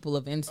the people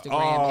of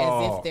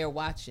Instagram as if they're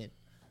watching.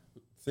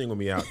 Single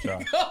me out,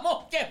 y'all. Come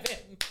on, Kevin.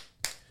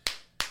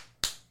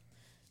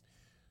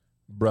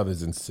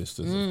 Brothers and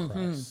sisters of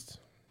Christ,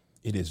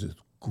 it is with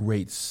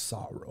great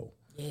sorrow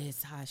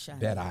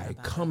that I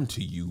come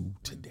to you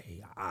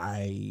today.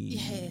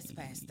 Yes,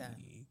 Pastor.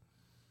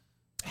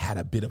 Had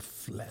a bit of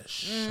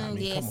flesh. I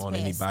mean, come on,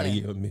 Pastor.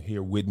 anybody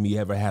here with me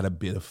ever had a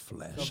bit of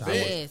flesh?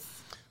 Yes.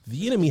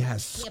 The enemy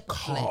has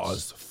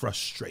caused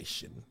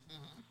frustration.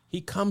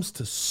 He comes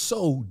to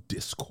sow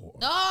discord.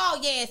 Oh,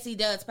 yes, he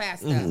does,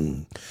 Pastor.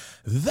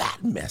 That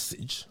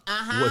message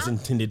was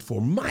intended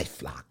for my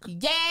flock,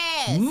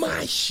 Yes.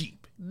 my sheep.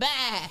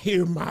 Bad.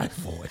 Hear my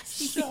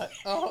voice. Shut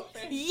up.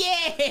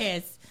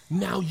 Yes.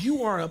 Now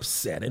you are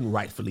upset, and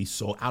rightfully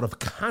so, out of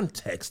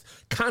context.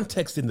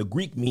 Context in the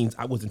Greek means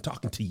I wasn't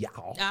talking to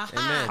y'all. Amen.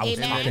 I was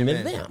talking to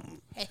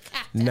them.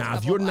 Now,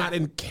 if you're not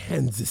in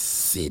Kansas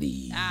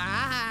City,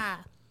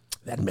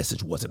 that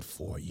message wasn't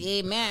for you.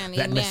 Amen.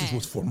 That message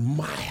was for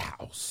my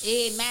house.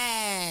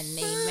 Amen.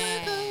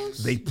 Amen.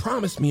 They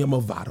promised me a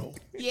Movado.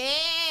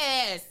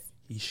 Yes.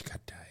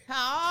 Ishkatai.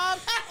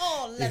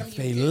 Oh, let If him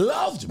they use it.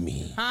 loved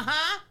me,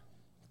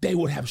 they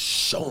would have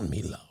shown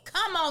me love.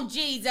 Come on,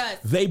 Jesus.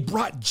 They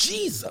brought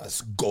Jesus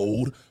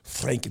gold,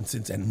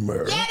 frankincense, and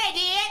myrrh. Yeah, they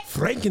did.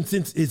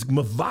 Frankincense is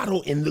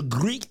Movado in the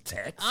Greek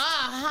text.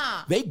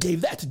 They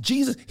gave that to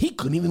Jesus. He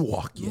couldn't even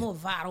walk yet.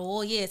 Movado.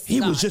 Oh, yes. He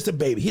God. was just a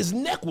baby. His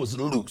neck was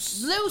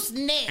loose. Loose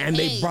neck. And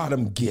they brought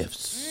him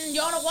gifts.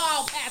 You're on the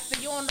wall, Pastor.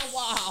 You're on the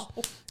wall.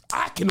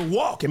 I can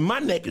walk and my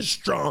neck is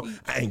strong.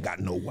 I ain't got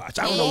no watch.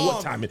 I don't know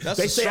what time it is. That's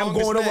They the say I'm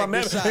strongest going over neck a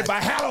man. besides. If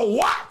I had a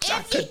watch, I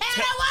If he could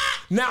had a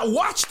watch. Now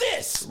watch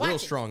this. Real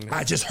strong.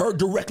 I just heard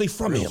directly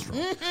from him.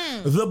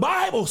 The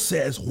Bible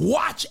says,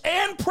 watch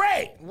and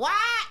pray.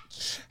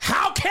 Watch.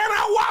 How can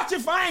I watch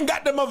if I ain't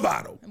got the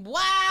Movado? Wow.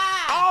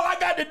 All I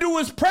got to do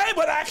is pray,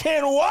 but I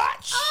can't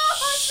watch.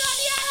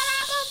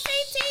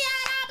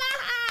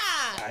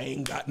 I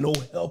ain't got no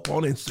help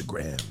on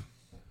Instagram.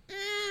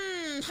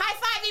 High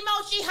five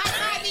emoji. High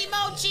five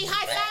emoji.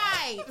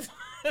 High five.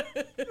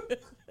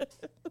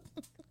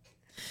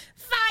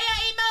 Fire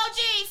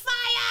emoji.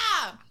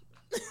 Fire.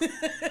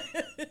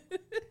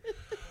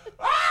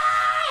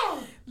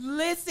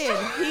 Listen,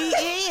 he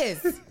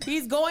is.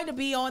 He's going to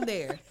be on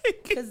there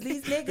because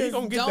these niggas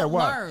gonna get that don't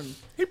watch. learn.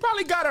 He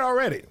probably got it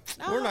already.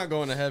 We're not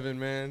going to heaven,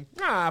 man.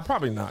 Nah,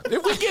 probably not.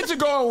 If we get you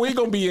going, we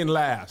gonna be in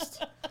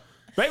last.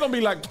 They gonna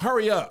be like,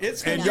 hurry up,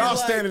 It's gonna and be y'all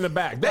like- stand in the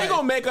back. They Right.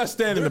 gonna make us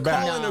stand in the They're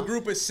back. calling a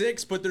group of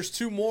 6, but there's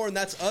 2 more, and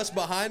that's us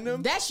behind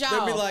them. That's y'all.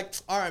 They'll be like,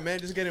 all right, man,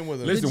 just get in with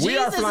them. Listen, we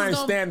are Jesus is flying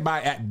gonna-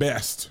 standby at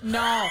best.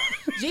 No,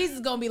 Jesus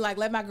is gonna be like,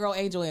 let my girl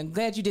Angel in.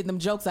 Glad you did them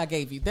jokes I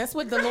gave you. That's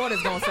what the Lord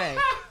is gonna say.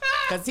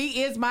 Because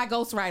he is my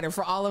ghostwriter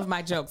for all of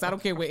my jokes. I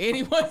don't care what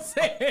anyone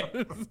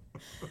says.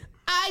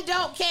 I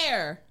don't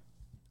care.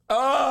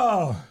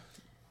 Oh,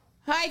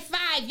 High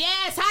five.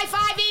 Yes, high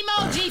five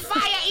emoji.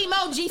 Fire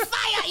emoji.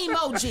 Fire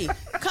emoji.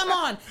 Come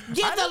on.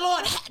 Give the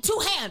Lord 2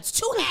 hands.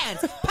 2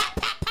 hands. Pat,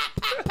 pat, pat,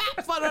 pat,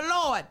 pat for the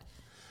Lord.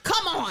 Come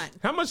Come on.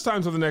 How much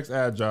time till the next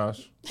ad,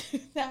 Josh?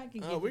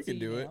 We can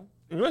do it.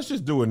 Let's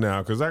just do it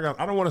now, because I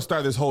don't want to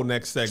start this whole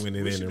next segment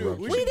and interrupt.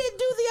 We didn't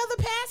do the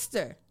other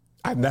pastor.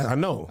 I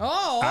know.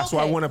 Oh, that's okay.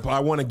 why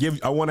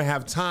I want to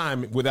have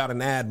time without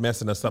an ad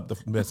messing up the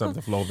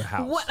flow of the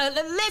house.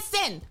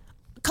 Listen,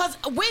 because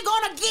we're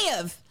gonna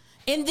give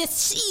in this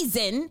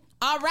season,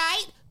 all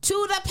right,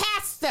 to the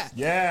pastor.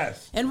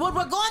 Yes. And what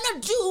we're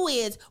gonna do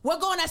is we're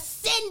gonna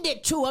send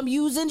it to him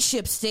using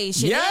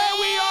ShipStation. Yeah,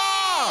 we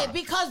are.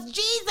 Because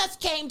Jesus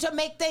came to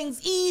make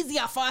things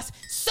easier for us.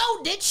 So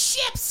did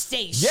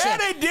ShipStation. Yeah,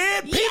 they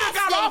did. Peter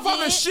got off on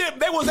the ship.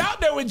 They was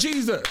out there with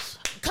Jesus.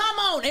 Come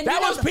on. And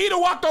that was Peter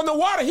walked on the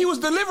water. He was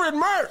delivering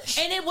merch.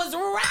 And it was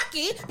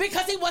rocky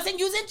because he wasn't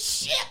using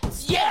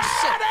ShipStation. Yeah,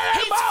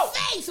 his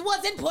face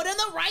wasn't put in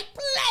the right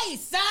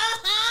place.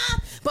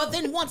 But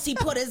then once he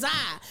put his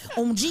eye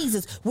on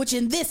Jesus, which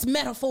in this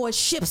metaphor is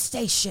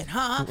ShipStation,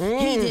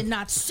 he did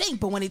not sink.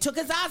 But when he took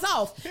his eyes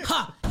off,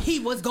 he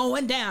was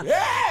going down.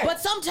 Yeah. But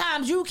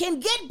sometimes you can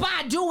get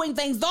by doing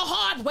things the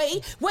hard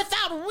way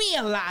without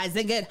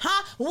realizing it,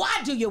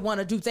 Why do you want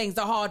to do things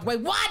the hard way?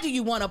 Why do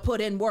you want to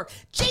put in work?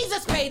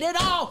 Jesus paid it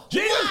all.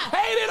 Jesus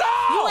paid it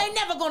all. You ain't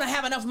never going to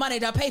have enough money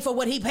to pay for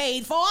what he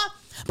paid for.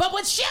 But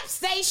with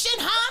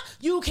ShipStation,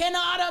 you can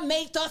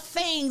automate the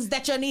things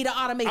that you need to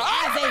automate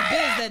as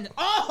a business.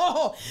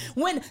 Oh,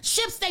 when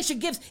ShipStation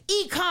gives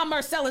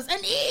e-commerce sellers an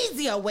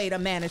easier way to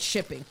manage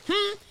shipping.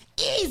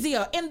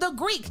 Easier in the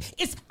Greek,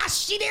 it's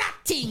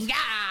ashiratinga,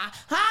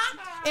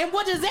 And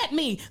what does that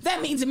mean?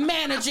 That means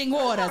managing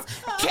orders,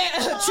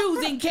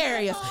 choosing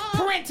carriers,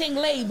 printing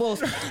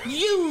labels.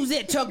 Use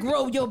it to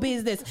grow your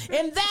business,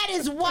 and that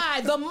is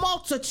why the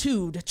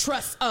multitude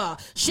trusts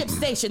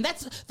ShipStation.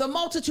 The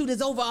multitude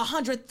is over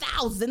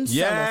 100,000 sellers.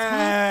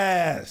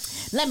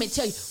 Yes. Let me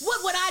tell you,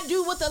 what would I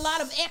do with a lot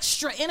of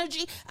extra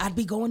energy? I'd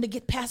be going to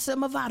get Pastor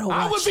Movado.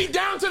 I would be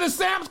down to the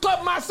Sam's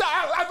Club myself.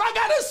 If I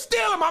gotta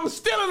steal him, I'm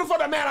stealing him for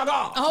the man of God.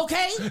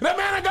 Okay. The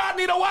man of God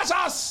need a watch.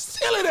 I'll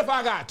steal it if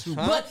I got to.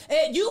 But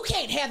you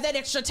can't have that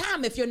extra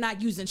time if you're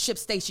not using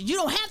ShipStation. You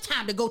don't have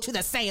time to go to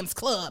the Sam's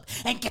Club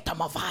and get the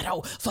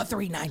Movado for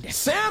 $3.90.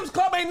 Sam's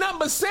Club ain't nothing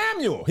but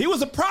Samuel. He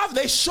was a prophet.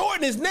 They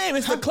shortened his name.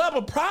 It's the Club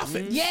of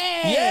Prophets.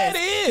 Yes. Yeah, it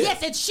is.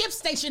 Yes, and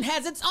ShipStation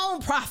has its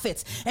own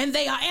prophets, and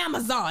they are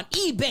Amazon,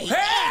 eBay,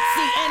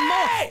 Etsy, and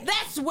more.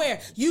 That's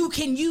where you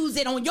can use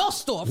it on your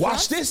storefront.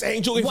 Watch this,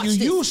 Angel. If you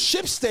use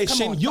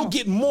ShipStation, you'll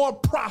get more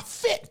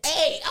profit.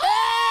 Hey.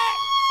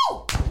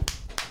 Oh!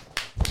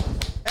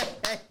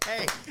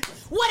 Hey.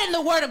 What in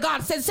the Word of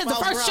God says? The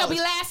first shall be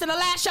last and the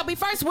last shall be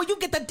first. Well, you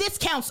get the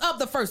discounts of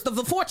the first of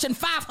the Fortune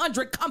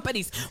 500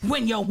 companies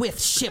when you're with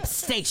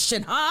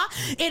ShipStation,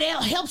 It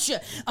helps you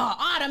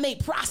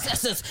automate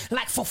processes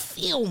like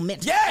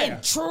fulfillment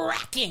and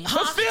tracking,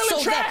 Fulfill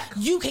and track. That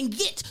you can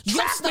get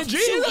your stuff to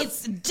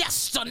its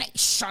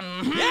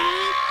destination.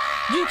 Yeah.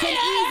 You can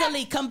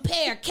easily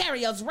compare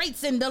carriers'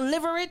 rates and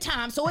delivery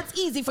time, so it's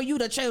easy for you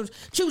to choose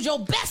your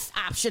best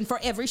option for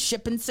every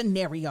shipping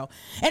scenario.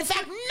 In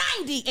fact,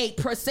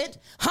 98%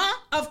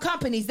 of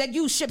companies that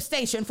use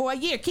ShipStation for a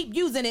year keep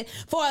using it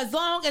for as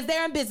long as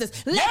they're in business.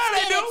 Let's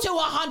get it to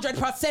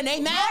 100%,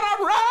 amen? Not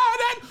a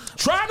running,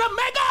 trying to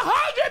make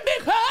 100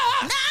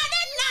 because 99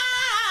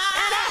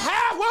 and a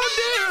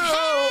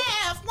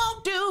half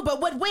won't do. But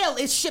what will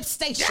is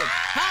ShipStation.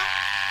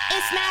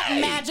 It's not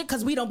magic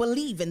because we don't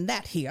believe in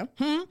that here.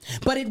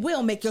 But it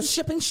will make your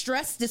shipping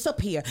stress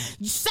disappear.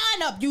 You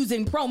sign up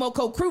using promo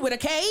code Crew with a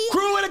K.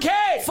 Crew with a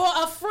K. For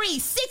a free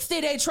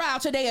 60-day trial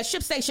today at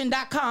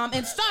ShipStation.com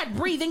and start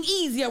breathing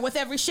easier with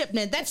every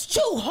shipment. That's 2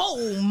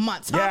 whole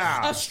months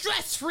of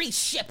stress-free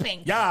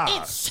shipping. Yeah.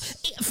 It's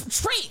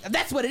free.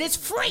 That's what it is.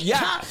 Free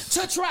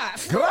to try.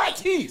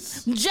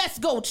 Gratis.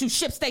 Just go to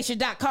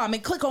ShipStation.com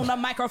and click on the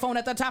microphone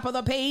at the top of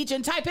the page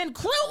and type in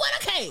Crew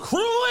with a K. Crew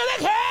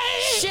with a K.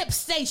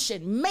 ShipStation.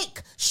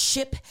 Make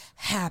ship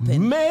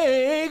happen.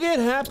 Make it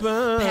happen.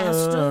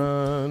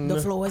 Pastor,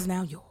 the floor is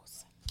now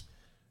yours.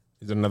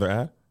 Is it another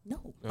ad? No.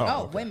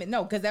 Oh, okay. Wait a minute.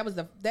 No, because that was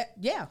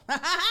yeah.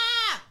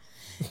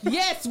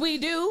 Yes, we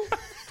do.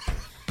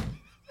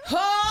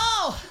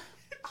 Oh.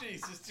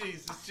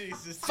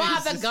 Jesus.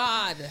 Father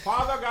God.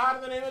 Father God,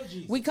 in the name of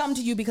Jesus. We come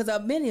to you because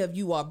many of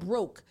you are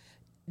broke,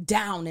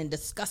 down and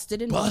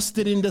disgusted and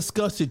busted and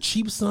disgusted,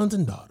 cheap sons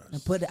and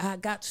daughters. But I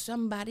got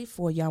somebody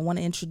for you I want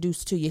to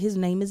introduce to you. His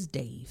name is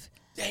Dave.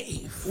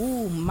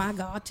 Oh my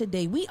God,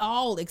 today we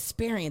all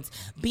experience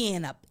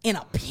being in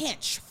a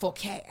pinch for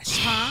cash,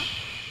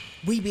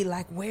 We be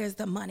like, where's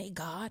the money,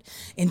 God?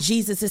 And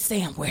Jesus is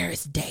saying, where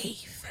is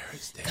Dave?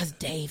 Because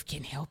Dave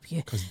can help you.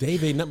 Because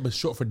Dave ain't nothing but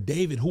short for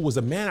David, who was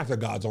a man after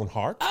God's own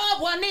heart. Oh,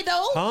 wasn't he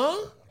though?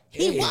 Huh?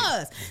 He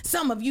was.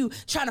 Some of you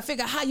trying to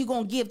figure out how you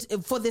going to give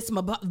for this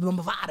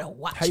Movado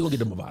watch. How you going to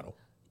get the Movado?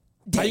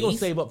 Dave, how you going to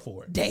save up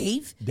for it?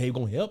 Dave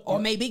going to help you? Or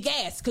maybe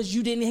gas, because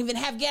you didn't even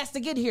have gas to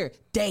get here.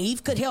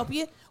 Dave could help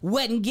you.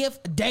 Wedding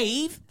gift,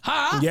 Dave.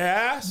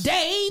 Yes.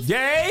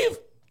 Dave.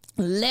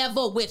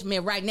 Level with me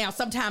right now.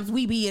 Sometimes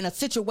we be in a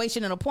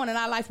situation and a point in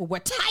our life where we're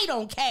tight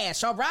on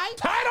cash, all right?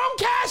 Tight on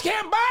cash,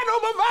 can't buy no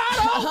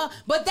Movado.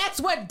 But that's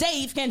where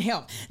Dave can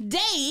help.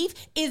 Dave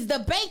is the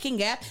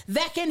banking app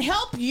that can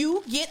help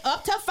you get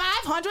up to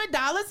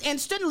 $500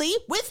 instantly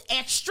with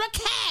extra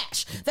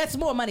cash. That's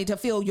more money to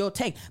fill your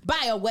tank,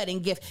 buy a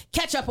wedding gift,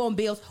 catch up on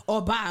bills,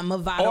 or buy a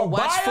Movado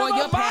watch for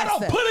your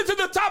pastor. Put it to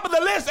the top of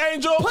the list,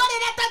 Angel. Put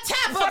it at the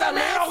top for of the the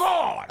man of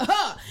God.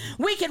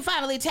 We can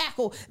finally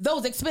tackle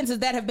those expenses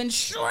that have been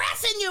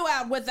stressing you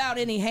out without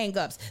any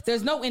hangups.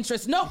 There's no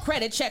interest, no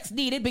credit checks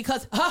needed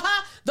because,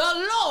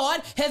 the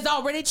Lord has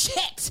already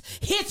checked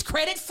his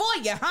credit for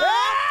you,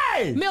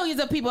 Hey! Millions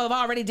of people have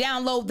already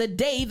downloaded the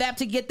Dave app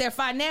to get their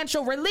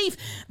financial relief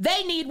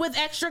they need with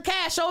extra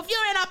cash. So if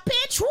you're in a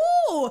pinch,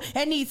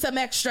 and need some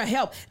extra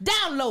help,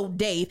 download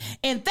Dave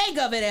and think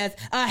of it as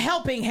a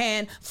helping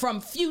hand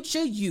from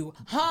future you,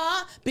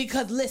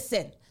 Because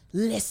listen,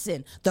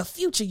 the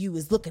future you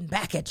is looking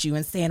back at you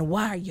and saying,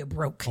 why are you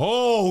broke?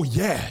 Oh,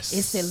 yes.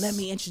 It said, let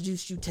me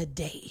introduce you to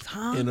Dave,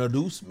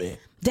 Introduce me.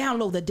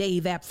 Download the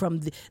Dave app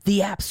from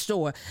the App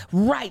Store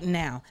right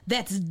now.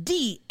 That's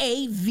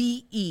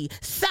DAVE.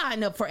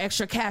 Sign up for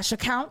extra cash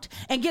account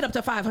and get up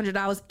to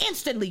 $500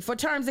 instantly. For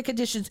terms and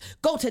conditions,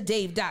 go to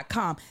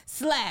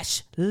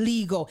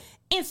dave.com/legal.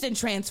 Instant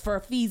transfer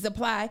fees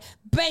apply.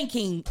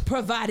 Banking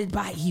provided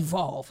by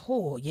Evolve.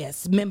 Oh,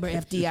 yes. Member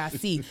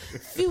FDIC.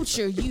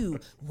 Future you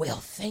will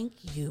thank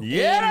you.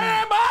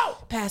 Yeah, Bo!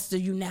 Pastor,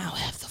 you now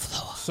have the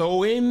floor.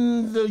 So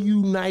in the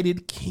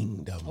United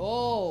Kingdom.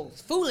 Oh,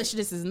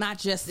 foolishness is not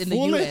just in the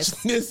U.S.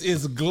 Foolishness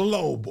is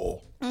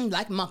global.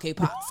 Like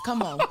monkeypox.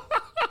 Come on.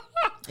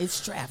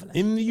 It's traveling.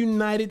 In the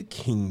United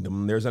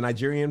Kingdom, there's a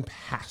Nigerian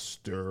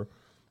pastor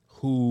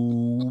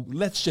who,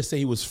 let's just say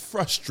he was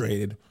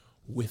frustrated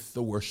with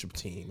the worship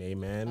team.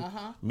 Amen.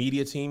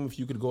 Media team, if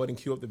you could go ahead and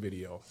cue up the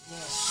video.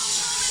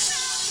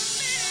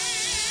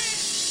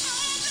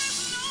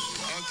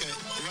 Okay,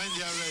 when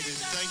they are ready,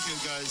 thank you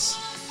guys.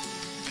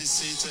 Be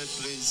seated,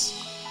 please.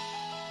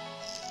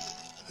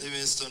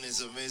 Livingston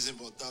is amazing,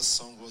 but that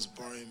song was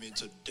boring me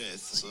to death,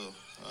 so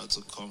I had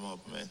to come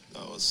up, man.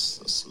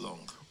 That's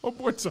long. One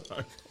more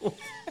time.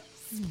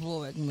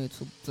 Bored me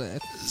to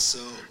death. So,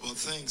 well,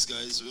 thanks,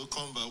 guys. We'll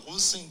come back. We'll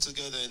sing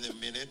together in a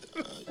minute.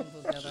 Or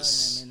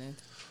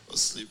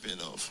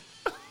sleeping off.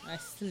 I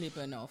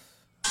sleeping off.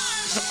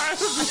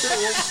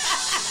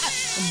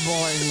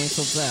 Boring me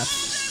to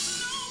death.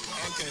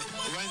 Okay,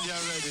 when they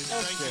are ready,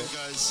 thank you,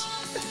 guys.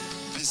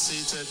 Be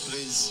seated,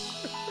 please.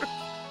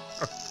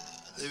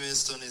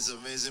 Livingston is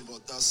amazing,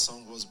 but that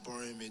song was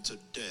boring me to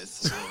death.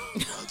 So I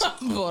had to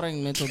come.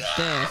 Boring me to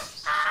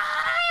death.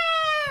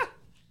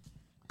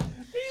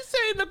 He's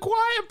saying the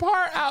quiet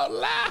part out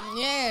loud.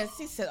 Yes,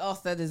 he said, "Oh,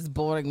 that is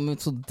boring me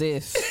to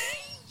death."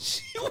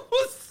 She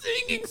was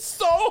singing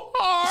so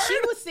hard. She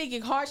was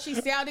singing hard. She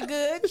sounded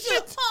good.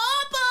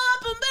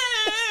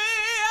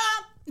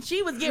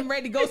 She was getting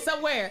ready to go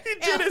somewhere. He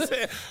did his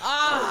head.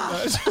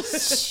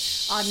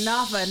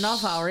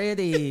 Enough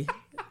already.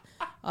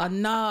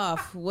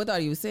 Enough. What are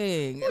you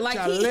saying?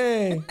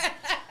 Charlie.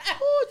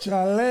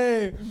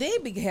 Charlie. They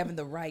be having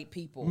the right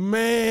people.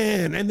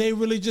 Man, and they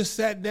really just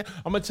sat down.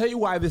 I'm going to tell you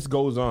why this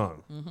goes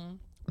on.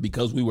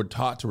 Because we were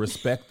taught to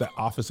respect the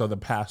office of the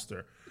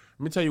pastor.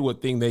 Let me tell you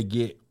what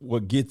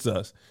gets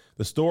us.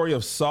 The story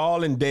of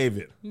Saul and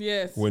David.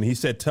 Yes. When he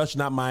said, touch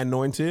not my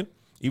anointed,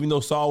 even though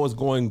Saul was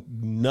going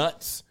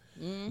nuts,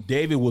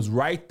 David was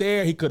right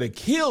there. He could have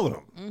killed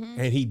him,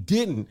 and he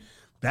didn't.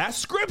 That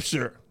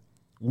scripture,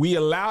 we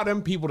allow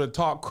them people to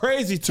talk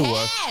crazy to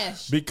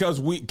us because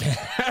we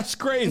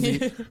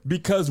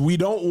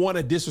don't want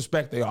to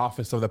disrespect the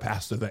office of the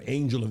pastor, the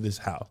angel of this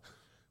house.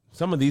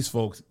 Some of these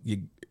folks,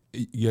 you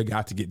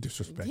got to get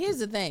disrespected. Here's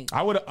the thing.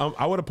 I would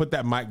have put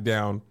that mic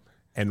down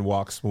and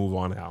walk smooth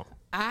on out.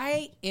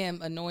 I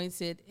am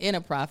anointed and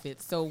a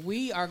prophet, so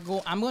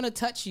I'm going to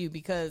touch you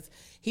because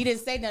he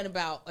didn't say nothing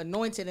about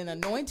anointed and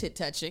anointed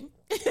touching.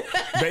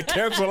 They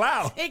cancel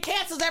out. It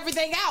cancels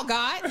everything out,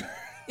 God.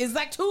 It's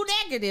like two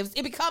negatives.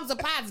 It becomes a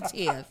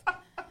positive.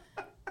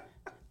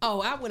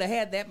 Oh, I would have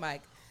had that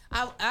mic.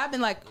 I've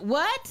been like,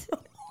 what?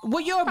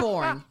 Well, you're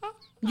boring.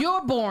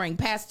 You're boring,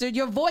 Pastor.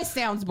 Your voice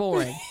sounds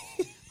boring.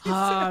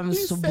 I'm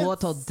so bored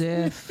to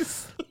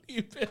death.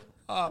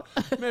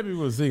 Maybe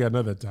we'll sing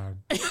another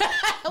time.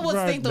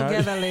 We'll sing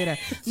together later.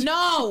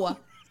 No,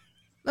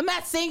 I'm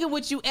not singing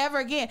with you ever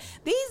again.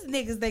 These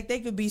niggas think they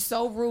could be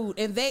so rude,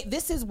 and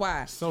this is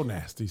why. So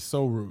nasty,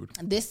 so rude.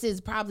 This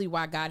is probably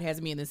why God has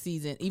me in the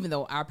season, even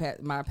though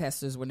my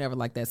pastors were never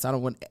like that, so I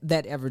don't want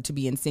that ever to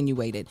be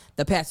insinuated.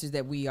 The pastors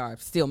that we are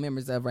still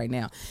members of right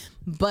now.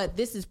 But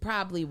this is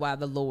probably why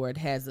the Lord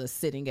has us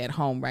sitting at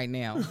home right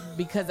now,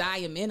 because I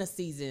am in a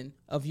season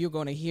of you're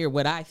going to hear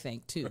what I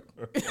think too.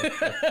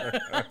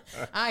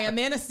 I am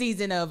in a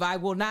season of I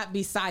will not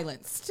be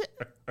silenced.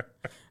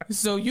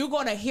 So you're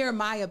going to hear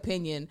my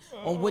opinion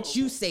on what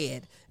you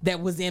said that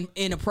was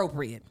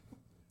inappropriate.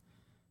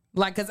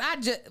 Like, because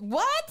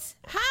what?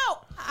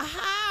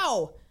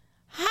 How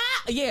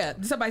Yeah,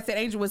 somebody said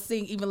Angel would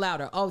sing even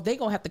louder. Oh, they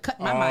gonna have to cut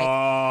my mic.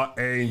 Oh,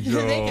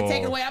 Angel. They can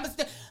take it away. I'm gonna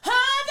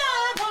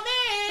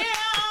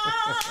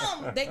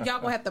y'all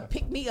gonna have to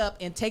pick me up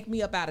and take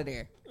me up out of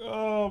there.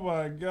 Oh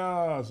my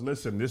gosh!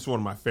 Listen, this is one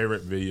of my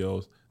favorite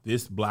videos.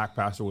 This black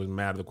pastor was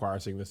mad at the choir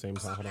singing at the same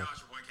time. Hold on.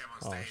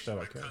 Oh, shut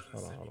up, Kev.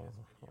 Hold on.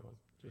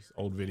 Just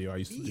old video. I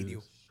used to do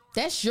this.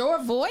 That's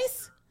your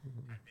voice?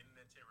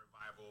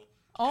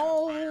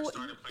 Oh,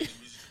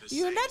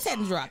 you're not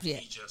hadn't dropped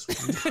yet.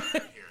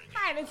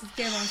 Hi, this is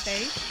Kev on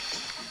stage.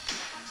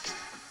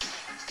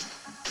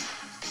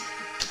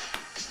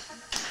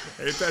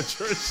 Ain't that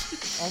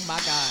church? Oh my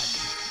God.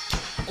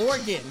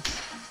 Organ.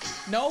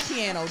 No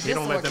piano. They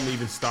don't let organ. them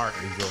even start,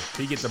 Angel.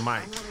 He gets the mic.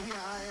 I want to hear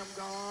I am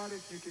God.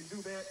 If you can do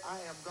that, I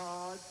am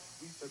God.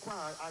 The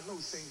choir, I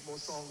know, sings more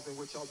songs than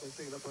what y'all been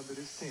singing up under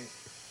this tent.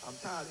 I'm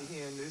tired of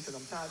hearing this, and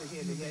I'm tired of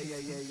hearing the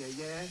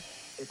yeah.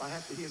 If I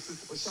have to hear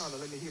Sister Pashana,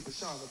 let me hear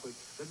Pashana, but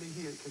let me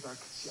hear it because I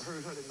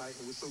heard her tonight,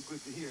 and it was so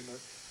good to hear her.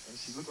 And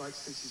she looked like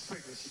since she's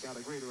pregnant, she got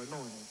a greater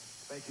anointing.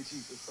 Thank you,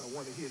 Jesus. I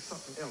want to hear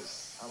something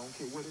else. I don't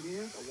care what it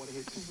is. I want to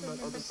hear two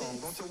other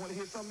songs. Don't y'all want to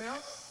hear something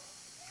else?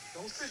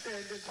 Don't sit there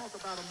and then talk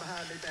about them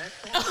behind their back.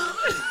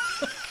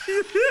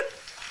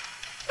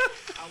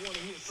 I want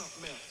to hear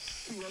something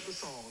else. Two other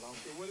songs. I don't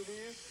care what it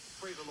is.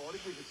 Pray the Lord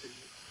to give it to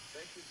you.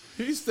 Thank you.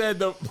 He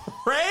said,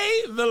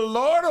 pray the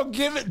Lord will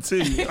give it to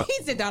you.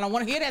 He said, I don't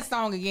want to hear that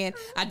song again.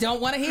 I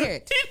don't want to hear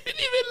it. He didn't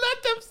even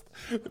let them.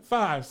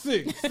 5,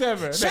 6,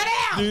 7. Shut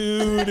up!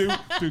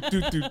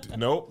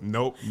 Nope.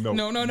 No.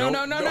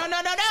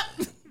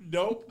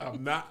 Nope,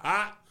 I'm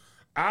not.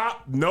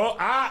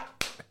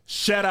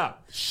 Shut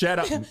up.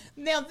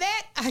 Now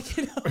that I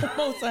can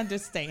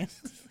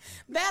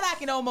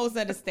almost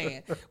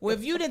understand. Well,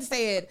 if you didn't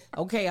say it,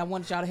 okay, I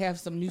want y'all to have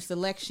some new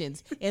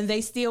selections, and they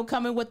still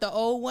coming with the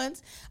old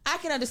ones, I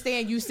can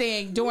understand you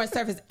saying during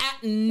service,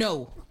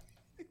 no.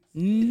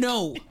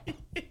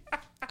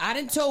 I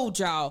done told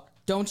y'all,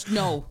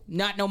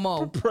 not no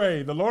more.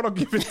 Pray, the Lord will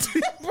give it to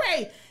you.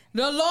 Pray,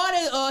 the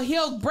Lord,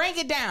 he'll bring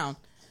it down.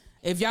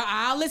 If y'all,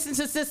 I'll listen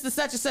to sister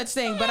such and such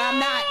thing, but I'm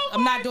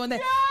not doing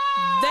that. God.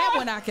 That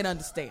one I can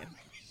understand.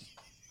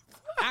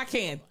 I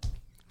can.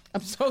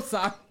 I'm so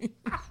sorry.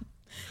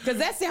 Because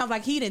that sounds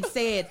like he done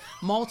said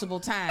multiple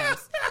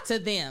times to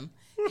them,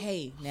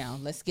 hey, now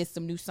let's get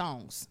some new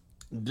songs.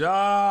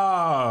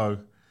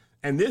 Dog.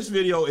 And this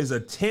video is a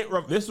tent.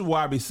 This is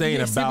why I be saying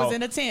yes, about. It was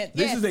in a tent.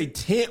 This yes. is a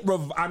tent.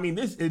 I mean,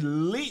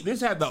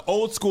 this had the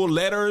old school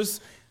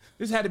letters.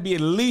 This had to be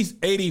at least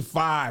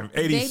 85,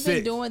 86. They've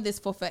been doing this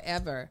for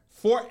forever.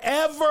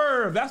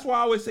 Forever. That's why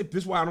I always say,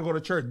 this is why I don't go to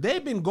church.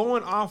 They've been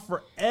going off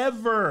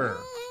forever.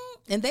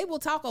 And they will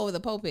talk over the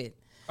pulpit.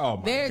 Oh,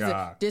 my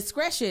God.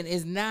 Discretion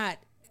is not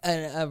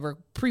a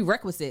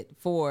prerequisite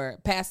for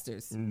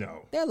pastors.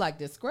 No. They're like,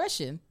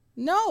 discretion?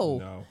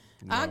 No.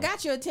 I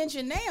got your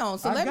attention now,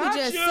 so let me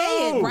just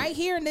say it right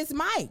here in this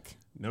mic.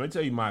 Let me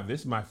tell you, this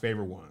is my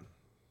favorite one.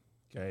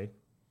 Okay?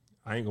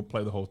 I ain't going to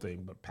play the whole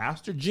thing, but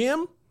Pastor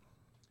Jim,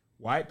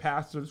 white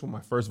pastor, this was one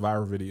of my first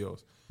viral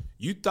videos.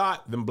 You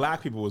thought them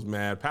black people was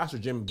mad. Pastor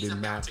Jim has been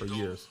mad for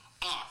years.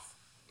 Off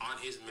on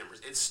his members.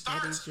 It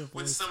starts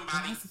with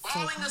somebody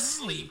falling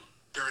asleep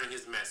during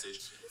his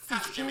message.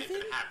 Pastor Jim ain't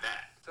gonna have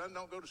that. Son,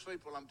 don't go to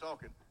sleep while I'm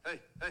talking. Hey,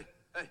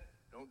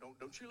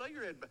 don't you lay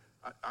your head back.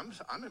 I'm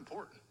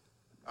important.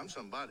 I'm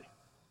somebody.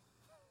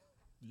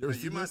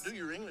 You might do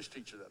your English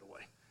teacher that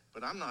way,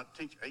 but I'm not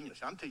teaching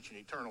English. I'm teaching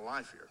eternal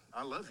life here.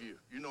 I love you.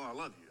 You know I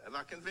love you. Have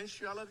I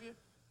convinced you I love you?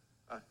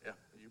 Yeah.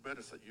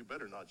 You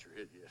better nod your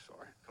head. Yes. All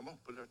right. Come on.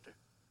 Put it right there.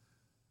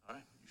 All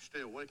right. You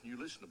stay awake and you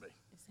listen to me.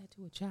 Is that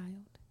to a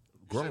child?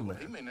 Grown man.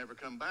 He may never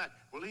come back.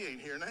 Well, he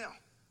ain't here now.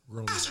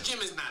 Pastor Jim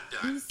is not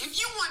done. If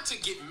you want to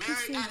get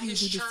married at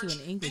his church,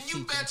 then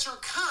you better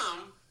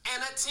come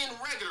and attend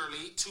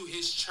regularly to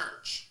his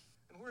church.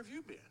 And where have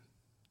you been,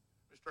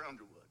 Mr.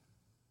 Underwood?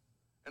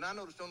 And I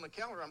noticed on the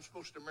calendar I'm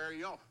supposed to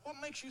marry y'all. What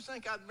makes you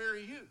think I'd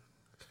marry you?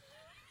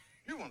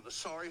 You're one of the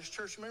sorriest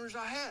church members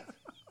I have.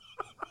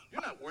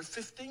 You're not worth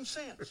 15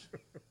 cents.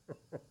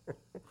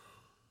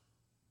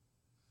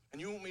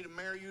 And you want me to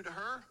marry you to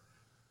her?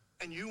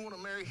 And you want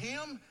to marry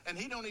him? And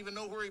he don't even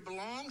know where he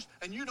belongs?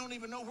 And you don't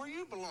even know where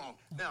you belong?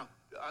 Now,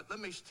 let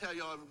me tell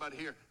y'all, everybody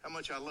here, how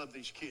much I love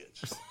these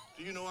kids.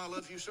 Do you know I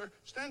love you, sir?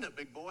 Stand up,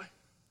 big boy.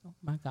 Oh,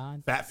 my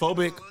God. Fat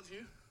phobic. I love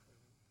you.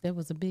 That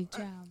was a big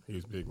child. He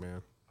was big,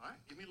 man. All right,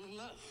 give me a little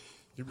love.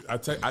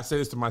 I say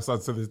this to my son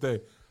to this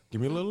day.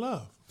 Give me a little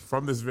love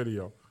from this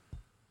video.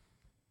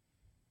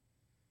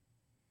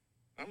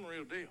 I'm the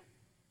real deal.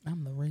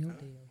 I'm the real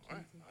deal. All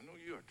right, I know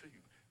you are too,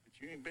 but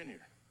you ain't been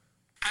here.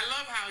 I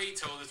love how he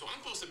told us, well,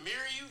 I'm supposed to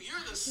marry you. You're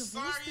the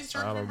sorriest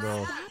church I don't member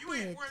know. You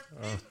ain't worth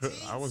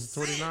 15 I was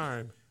 29.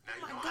 Now,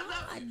 you know I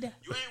love you.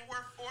 You ain't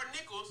worth 4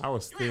 nickels. I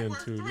was You thin ain't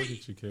worth too. 3. Look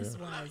at you, Ken. This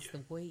was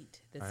the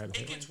weight.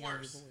 It gets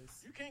worse.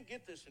 You can't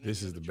get this.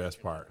 This is the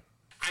best part.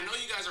 I know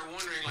you guys are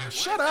wondering, like,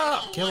 Shut what if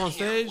up, they don't Kim on want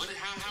him? stage.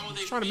 How will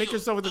they Trying to make feel?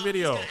 yourself with the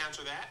video. He's gonna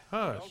answer that.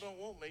 Hush. Y'all don't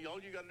want me.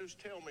 All you got to do is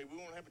tell me. We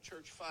won't have a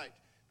church fight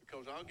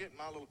because I'll get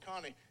my little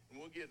Connie and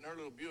we'll get in her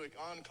little Buick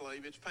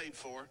Enclave. It's paid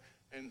for.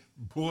 And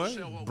Boy, we'll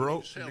sell what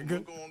broke, we sell. nigga.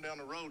 We'll go on down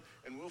the road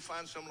and we'll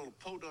find some little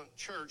podunk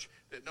church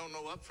that don't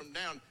know up from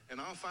down,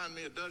 and I'll find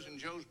me a dozen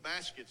Joe's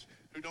baskets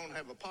who don't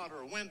have a pot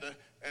or a window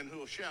and who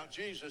will shout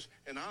Jesus,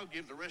 and I'll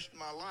give the rest of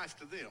my life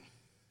to them.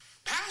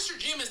 Pastor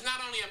Jim is not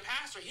only a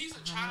pastor, he's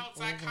a child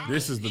psychologist.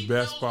 This is the He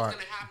best knows what's part.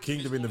 gonna happen to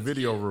Kingdom his in the own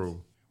video kids.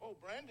 room.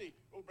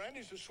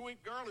 Brandy's a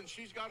sweet girl, and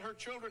she's got her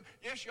children.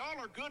 Yes, y'all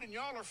are good and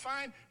y'all are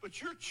fine, but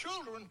your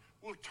children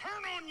will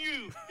turn on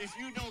you if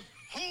you don't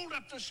hold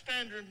up the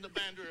standard and the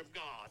banner of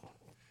God.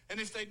 And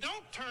if they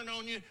don't turn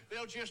on you,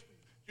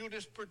 you'll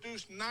just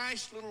produce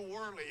nice little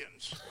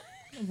whirlians.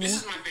 This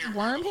is my favorite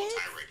part of Wormhead? the whole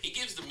tirade. He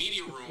gives the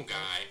media room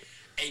guy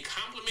a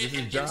compliment This is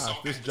and Josh.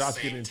 insult This at Josh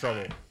the getting same in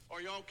time. trouble.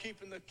 Are y'all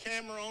keeping the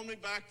camera on me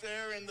back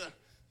there in the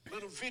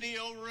little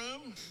video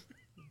room?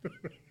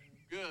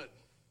 Good.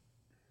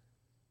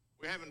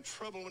 We're having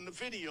trouble in the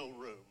video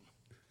room.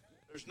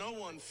 There's no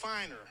one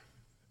finer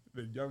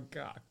The young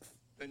Cox.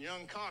 than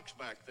young Cox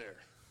back there.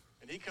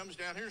 And he comes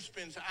down here and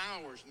spends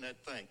hours in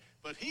that thing.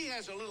 But he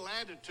has a little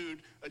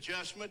attitude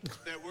adjustment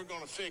that we're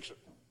going to fix it.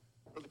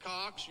 Brother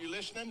Cox, you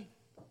listening?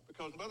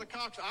 Because, Brother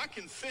Cox, I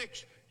can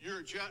fix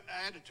your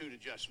attitude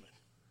adjustment.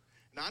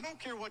 Now, I don't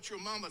care what your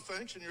mama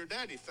thinks and your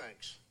daddy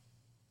thinks.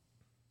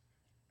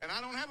 And I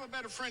don't have a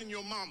better friend than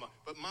your mama.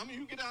 But, Mama,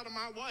 you get out of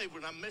my way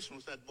when I'm messing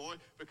with that boy,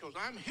 because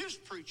I'm his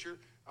preacher.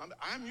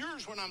 I'm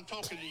yours when I'm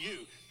talking to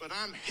you, but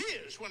I'm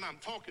his when I'm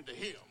talking to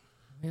him.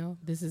 Well,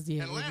 this is the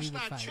And last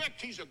I checked,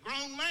 he's a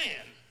grown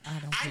man.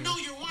 I know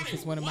you're wondering,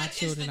 It's one of my what is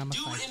children, the I'm a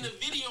dude fight in the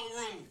video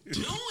room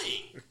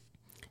doing?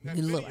 That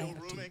The video little room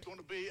attitude. ain't going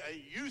to be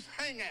a youth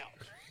hangout.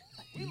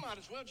 We might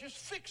as well just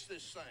fix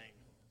this thing.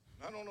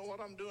 I don't know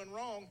what I'm doing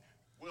wrong.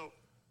 Well,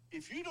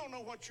 if you don't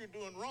know what you're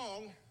doing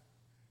wrong,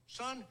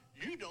 son,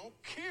 you don't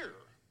care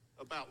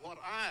about what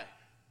I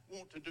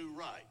want to do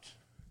right.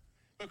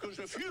 Because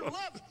if you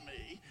loved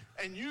me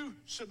and you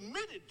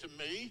submitted to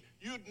me,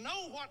 you'd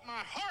know what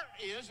my heart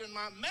is and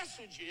my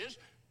message is,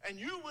 and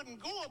you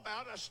wouldn't go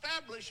about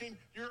establishing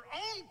your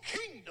own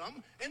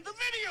kingdom in the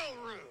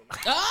video room.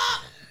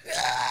 Oh!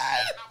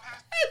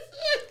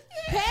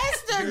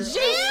 Pastor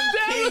Jim!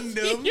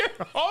 Kingdom. Your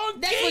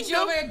own That's what you're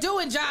over there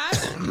doing,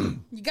 Josh.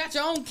 You got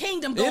your own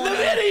kingdom going in the on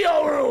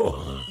video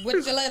room.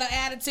 with your little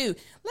attitude.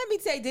 Let me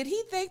tell you, did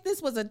he think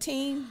this was a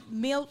team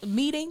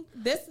meeting?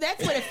 That's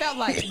what it felt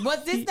like.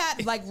 Was this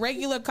not like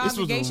regular This was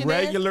congregation? a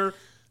regular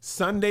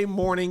Sunday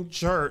morning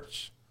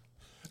church.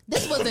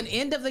 This was an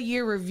end of the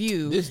year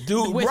review. This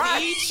dude, with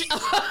right? each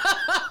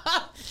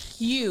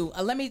you.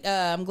 Let me.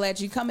 I'm glad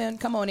you come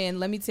on in.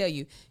 Let me tell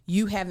you,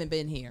 you haven't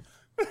been here,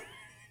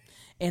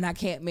 and I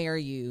can't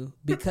marry you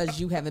because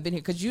you haven't been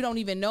here, because you don't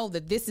even know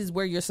that this is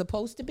where you're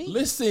supposed to be.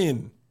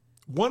 Listen,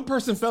 one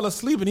person fell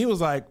asleep and he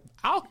was like,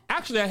 I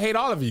hate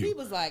all of He you.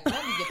 was like,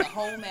 let me get the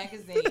whole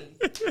magazine.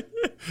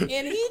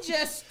 And he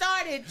just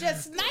started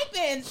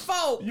sniping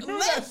folk. You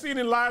remember that scene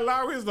in Liar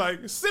Liar where he's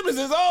like, Simmons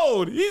is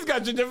old. He's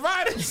got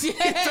gingivitis.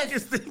 Yes. He took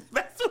his thing.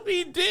 That's what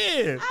he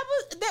did.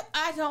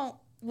 I don't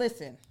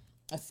listen.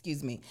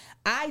 Excuse me.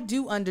 I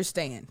do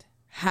understand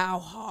how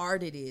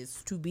hard it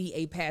is to be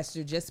a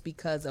pastor just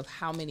because of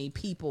how many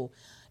people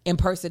and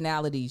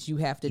personalities you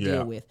have to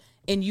deal with.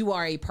 And you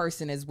are a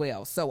person as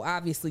well. So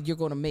obviously you're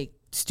going to make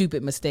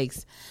stupid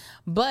mistakes.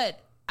 But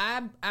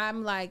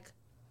I'm like,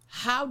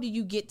 how do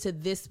you get to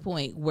this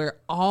point where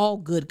all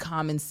good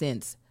common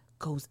sense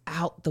goes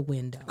out the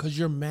window? Because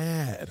you're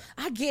mad.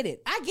 I get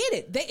it.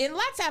 And a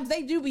lot of times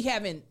they do be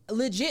having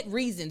legit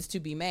reasons to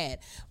be mad.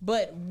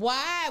 But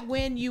why,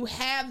 when you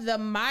have the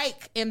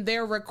mic and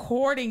they're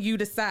recording, you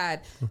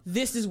decide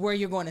this is where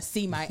you're going to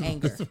see my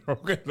anger?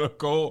 Okay, look,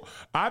 Cole,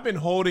 I've been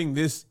holding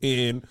this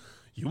in.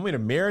 You want me to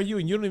marry you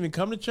and you don't even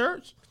come to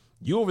church?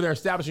 You over there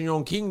establishing your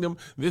own kingdom.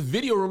 This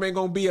video room ain't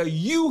going to be a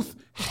youth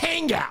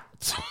hangout.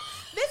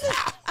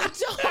 I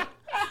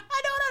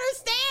don't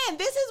understand.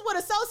 This is what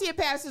associate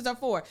pastors are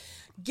for.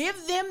 Give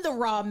them the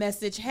raw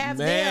message, have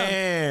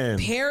them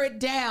pare it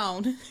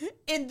down,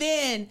 and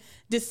then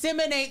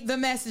disseminate the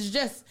message.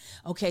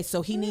 Okay,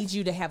 so he needs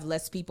you to have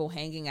less people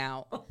hanging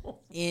out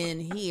in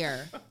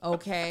here,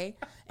 okay?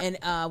 And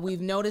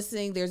we've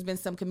noticing there's been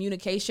some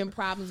communication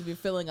problems. We're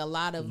feeling a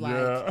lot of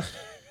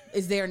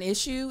is there an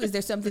issue? Is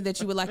there something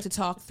that you would like to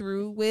talk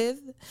through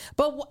with?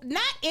 But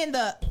not in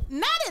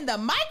the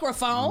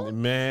microphone.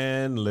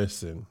 Man,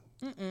 listen.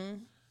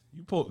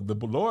 The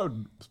Lord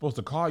was supposed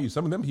to call you.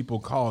 Some of them people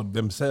called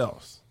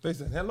themselves. They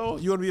said, hello,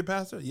 you want to be a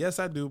pastor? Yes,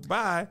 I do.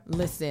 Bye.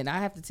 Listen, I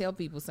have to tell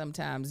people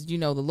sometimes, the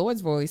Lord's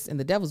voice and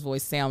the devil's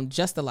voice sound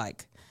just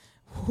alike.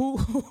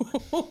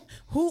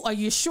 Who are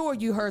you sure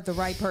you heard the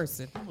right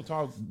person? People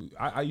talk.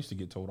 I used to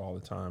get told all the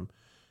time,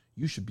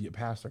 you should be a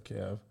pastor,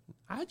 Kev.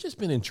 I've just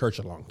been in church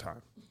a long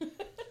time.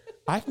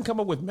 I can come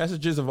up with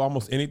messages of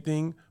almost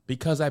anything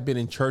because I've been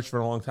in church for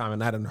a long time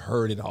and I done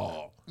heard it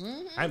all.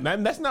 And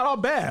that's not all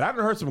bad. I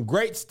done heard some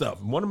great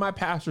stuff. One of my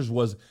pastors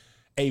was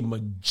a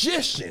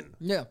magician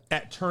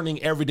at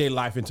turning everyday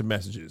life into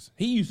messages.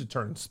 He used to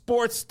turn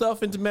sports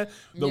stuff into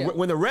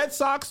when the Red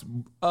Sox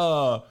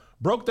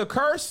broke the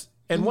curse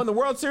and won the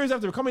World Series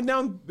after coming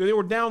down, they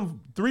were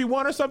down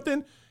 3-1 or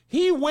something.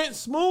 He went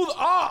smooth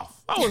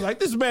off. I was like,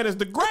 this man is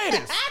the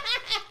greatest.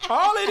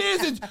 All it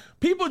is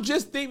people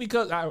just think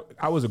because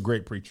I was a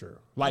great preacher.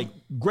 Like,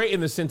 great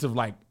in the sense of,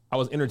 like, I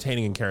was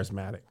entertaining and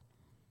charismatic.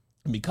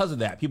 And because of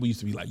that, people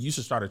used to be like, you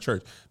should start a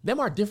church. Them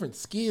are different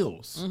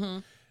skills. Mm-hmm.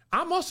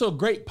 I'm also a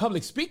great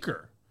public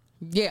speaker.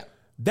 Yeah.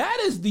 That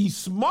is the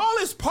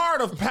smallest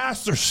part of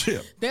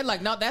pastorship. They're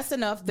like, no, that's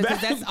enough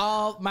because that's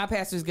all my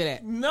pastor's good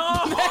at. No.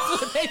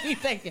 That's what they be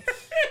thinking.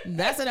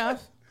 That's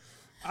enough.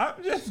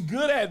 I'm just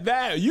good at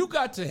that. You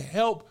got to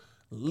help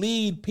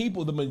lead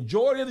people. The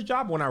majority of the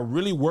job, when I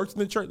really worked in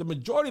the church, the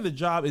majority of the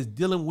job is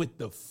dealing with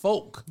the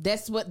folk.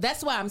 That's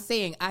why I'm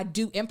saying I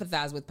do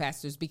empathize with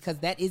pastors, because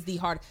that is the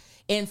hard.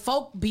 And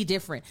folk be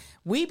different.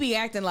 We be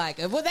acting like,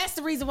 well, that's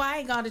the reason why I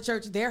ain't gone to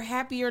church. They're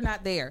happier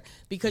not there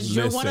because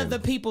you're one of the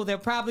people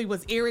that probably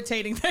was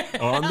irritating them.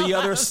 On the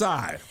other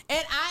side.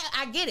 And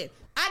I get it.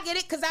 I get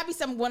it because I be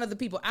one of the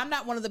people. I'm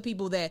not one of the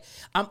people that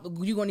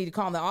you're going to need to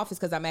call in the office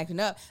because I'm acting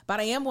up. But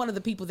I am one of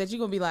the people that you're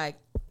going to be like,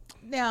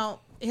 now,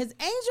 his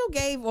angel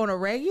gave on a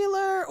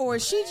regular or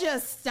she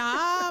just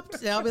stopped?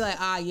 And I'll be like,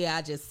 yeah,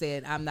 I just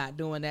said I'm not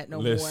doing that no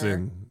more.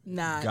 Listen,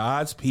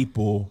 God's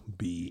people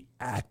be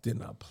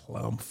acting a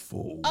plumb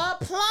fool. A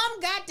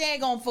plumb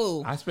goddamn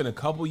fool. I spent a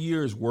couple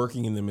years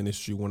working in the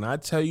ministry. When I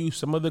tell you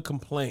some of the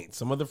complaints,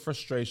 some of the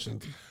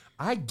frustrations,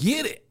 I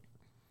get it.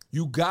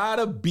 You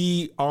gotta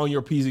be on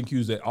your P's and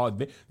Q's that all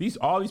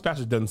these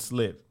pastors done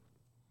slip.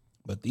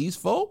 But these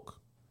folk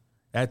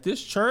at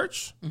this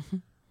church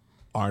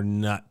are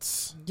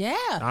nuts. Yeah.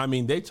 I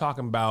mean, they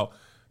talking about,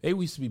 they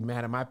used to be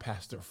mad at my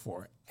pastor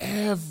for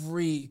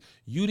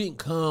you didn't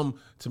come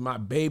to my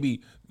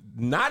baby.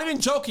 Not even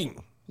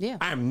joking. Yeah.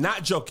 I am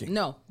not joking.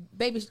 No.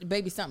 Baby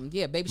something.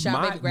 Yeah, baby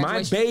shower, baby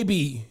graduation. My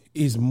baby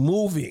is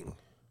moving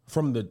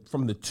from the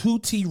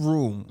 2T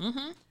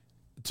room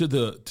to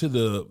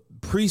the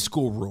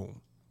preschool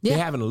room. Yeah.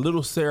 They're having a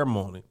little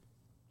ceremony.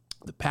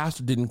 The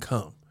pastor didn't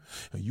come.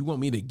 You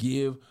want me to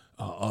give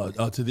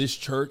to this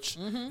church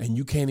and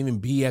you can't even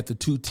be at the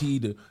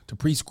 2T to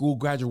preschool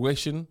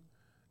graduation?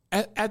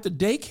 At the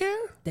daycare?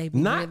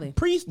 Not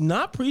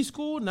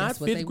preschool, not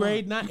fifth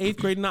grade, not 8th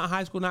grade, not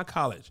high school, not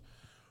college.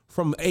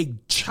 From a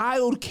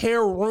child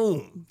care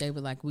room. They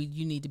were like,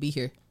 you need to be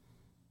here.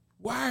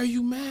 Why are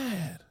you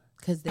mad?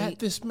 Because at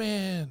this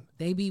man.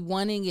 They be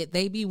wanting it.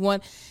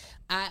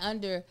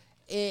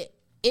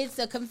 It's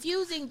a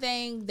confusing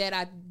thing that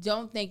I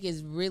don't think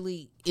is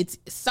really, it's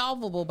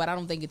solvable, but I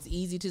don't think it's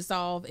easy to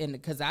solve. And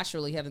because I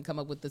surely haven't come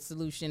up with the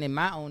solution in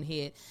my own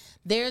head.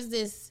 There's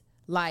this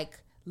like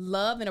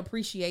love and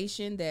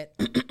appreciation that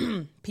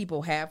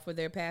people have for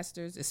their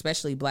pastors,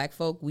 especially black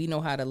folk. We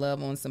know how to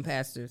love on some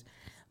pastors,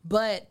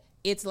 but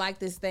it's like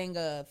this thing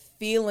of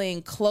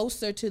feeling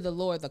closer to the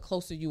Lord, the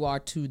closer you are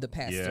to the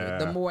pastor,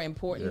 the more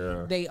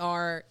important they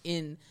are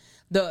in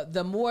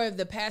the more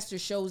the pastor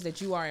shows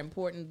that you are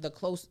important,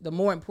 the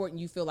more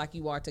important you feel like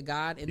you are to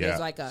God. And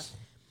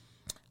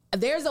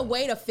there's a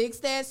way to fix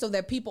that so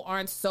that people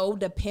aren't so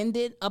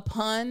dependent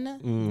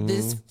upon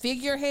this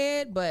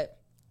figurehead, but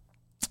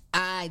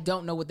I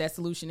don't know what that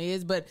solution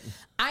is, but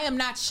I am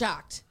not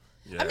shocked.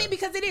 Yeah. I mean,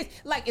 because it is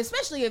like,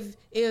 especially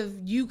if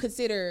you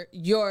consider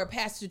your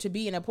pastor to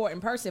be an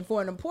important person,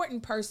 for an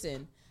important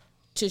person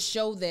to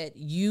show that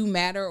you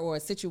matter or a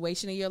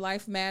situation in your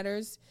life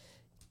matters,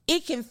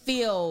 it can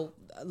feel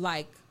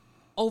like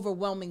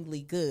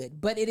overwhelmingly good,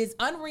 but it is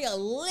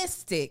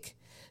unrealistic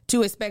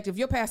to expect if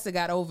your pastor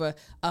got over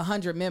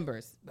 100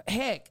 members,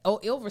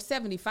 over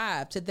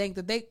 75, to think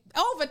that they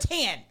over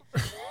 10.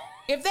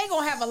 If they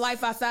gonna have a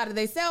life outside of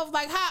themselves,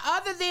 like how,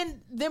 other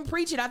than them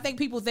preaching, I think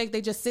people think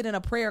they just sit in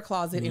a prayer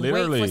closet and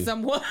wait for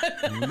someone.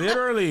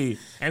 Literally.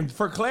 And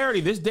for clarity,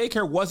 this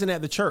daycare wasn't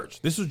at the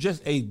church. This was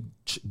just a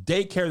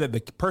daycare that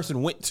the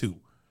person went to.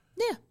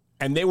 Yeah.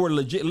 And they were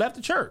legit left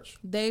the church.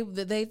 They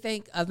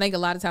think, I think a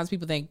lot of times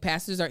people think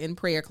pastors are in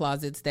prayer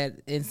closets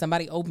and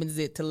somebody opens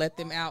it to let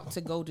them out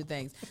to go to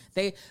things.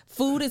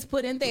 Food is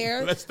put in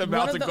there. Lets them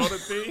out to go to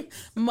things.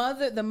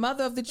 The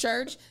mother of the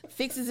church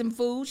fixes him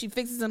food. She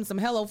fixes him some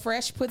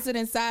HelloFresh, puts it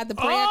inside the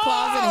prayer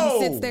closet, and he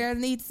sits there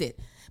and eats it.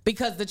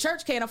 Because the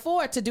church can't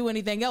afford to do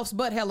anything else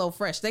but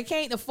HelloFresh. They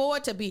can't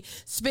afford to be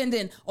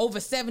spending over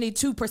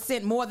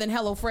 72% more than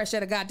HelloFresh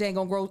at a goddamn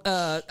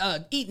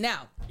eating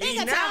out. They ain't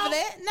got time for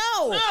that.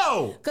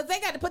 No. Because they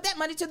got to put that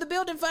money to the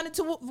building fund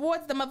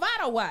towards the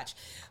Movado watch.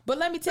 But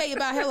let me tell you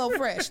about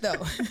HelloFresh,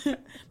 though.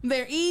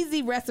 Their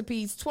easy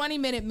recipes,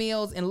 20-minute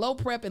meals, and low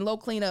prep and low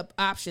cleanup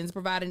options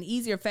provide an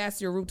easier,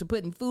 faster route to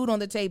putting food on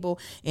the table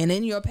and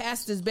in your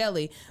pastor's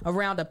belly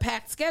around a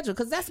packed schedule,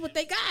 because that's what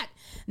they got.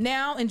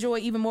 Now, enjoy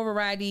even more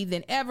variety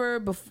than ever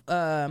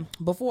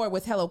before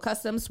with Hello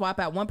Custom. Swap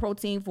out one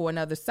protein for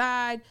another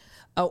side.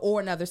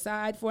 Or another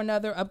side for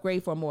another,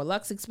 upgrade for a more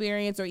luxe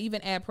experience, or even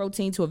add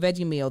protein to a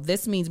veggie meal.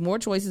 This means more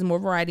choices, more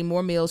variety,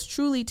 more meals,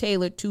 truly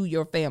tailored to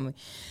your family.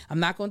 I'm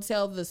not going to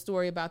tell the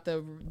story about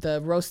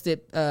the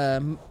roasted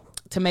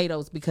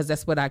tomatoes because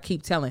that's what I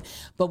keep telling.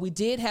 But we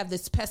did have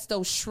this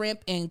pesto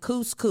shrimp and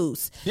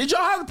couscous. Did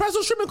y'all have the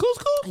pesto shrimp and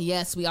couscous?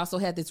 Yes, we also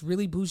had this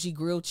really bougie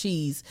grilled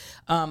cheese.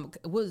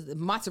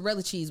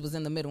 Mozzarella cheese was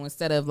in the middle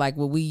instead of like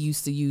what we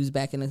used to use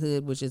back in the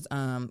hood, which is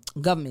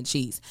government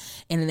cheese.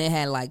 And then it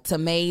had like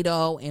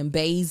tomato and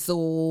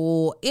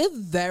basil. It's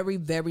very,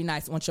 very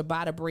nice on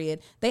ciabatta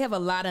bread. They have a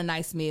lot of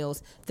nice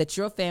meals that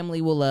your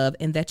family will love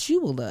and that you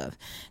will love.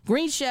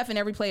 Green Chef and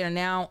Every Plate are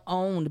now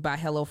owned by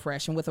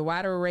HelloFresh, and with a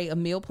wider array of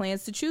meal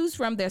plans to choose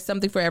from, there's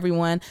something for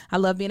everyone. I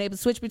love being able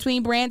to switch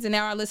between brands, and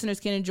now our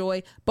listeners can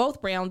enjoy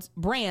both brands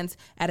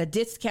at a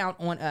discount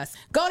on us.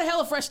 Go to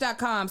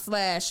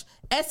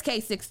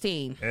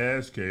HelloFresh.com/SK16.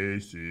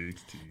 SK16.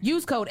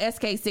 Use code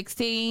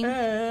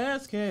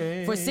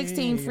SK16 for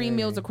 16 free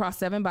meals across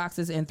 7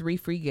 boxes and 3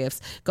 free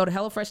gifts. Go to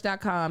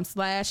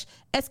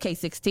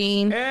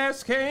HelloFresh.com/SK16.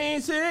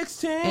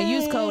 SK16. And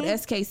use code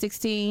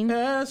SK16.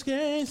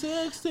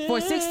 SK16.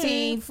 For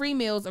 16 free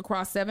meals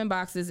across 7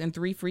 boxes and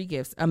 3 free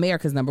gifts.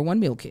 America's #1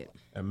 meal kit.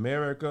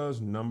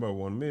 America's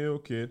 #1 meal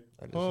kit.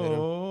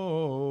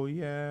 Oh,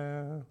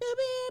 yeah.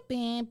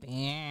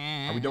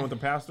 Are we done with the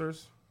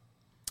pastors?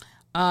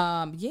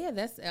 Yeah,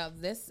 that's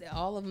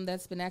all of them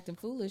that's been acting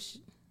foolish.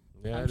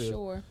 Yeah, I'm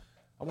sure.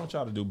 I want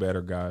y'all to do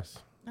better, guys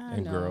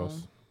and know.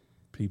 girls,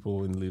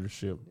 people in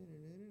leadership.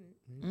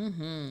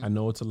 Mm-hmm. I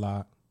know it's a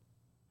lot.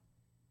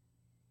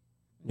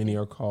 Many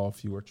are called,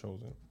 few are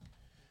chosen.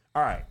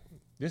 All right,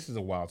 this is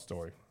a wild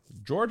story.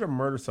 Georgia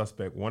murder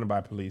suspect wanted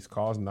by police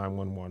calls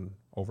 911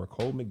 over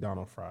cold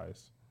McDonal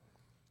fries.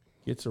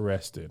 Gets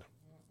arrested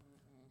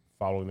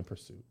following the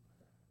pursuit.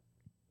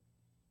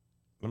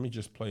 Let me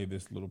just play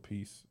this little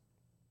piece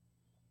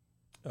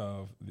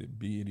of the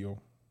video.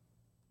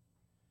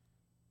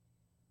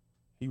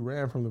 He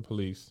ran from the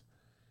police.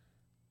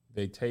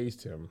 They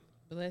tased him.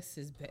 Bless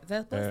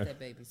that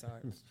baby's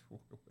heart. When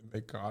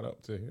they caught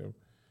up to him,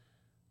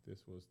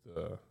 this was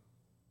the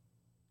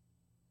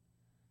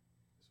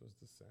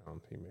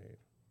sound he made.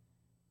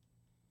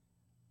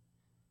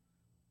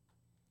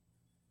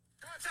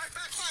 Contact,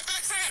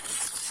 backside.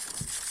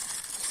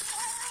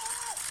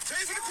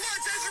 Taser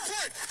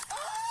deployed.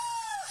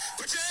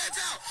 Put your hands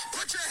out.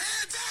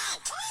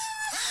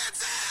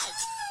 Hands out.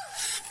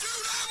 Do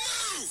not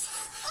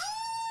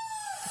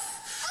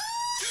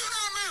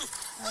move.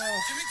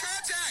 Give me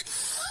contact.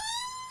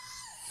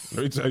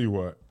 Let me tell you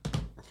what.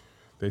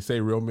 They say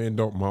real men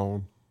don't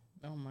moan.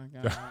 Oh, my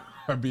God.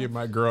 I be in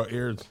my girl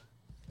ears.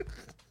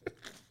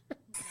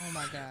 Oh,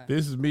 my God.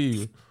 This is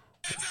me.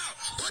 Hands out.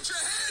 Put your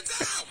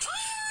hands out.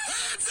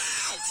 Hands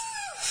out.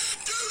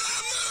 Do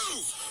not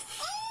move.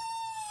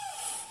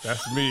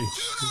 That's me. Do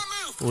not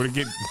move. When it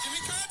get, Give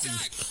me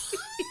contact.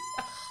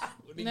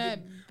 That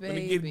when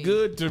it baby. get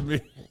good to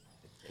me.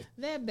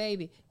 That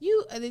baby.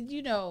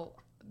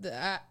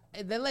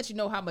 That lets you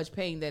know how much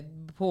pain that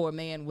poor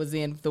man was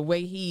in. The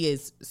way he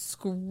is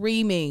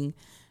screaming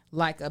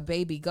like a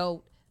baby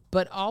goat.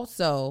 But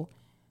also,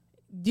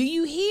 do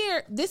you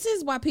hear? This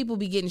is why people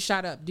be getting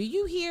shot up. Do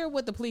you hear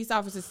what the police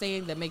officer's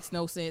saying that makes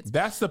no sense?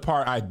 That's the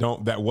part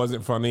that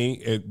wasn't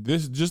funny.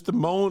 This is just the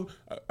moan.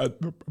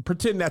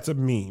 Pretend that's a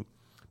meme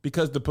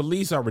because the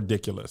police are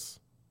ridiculous.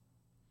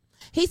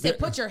 He said,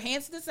 put your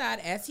hands to the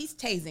side as he's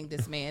tasing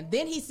this man.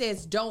 Then he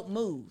says, don't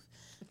move.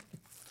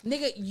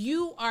 Nigga,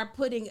 you are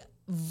putting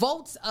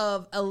volts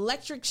of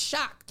electric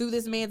shock through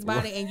this man's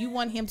body and you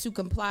want him to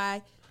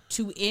comply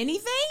to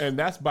anything? And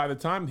that's by the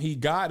time he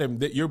got him,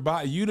 that your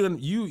body, you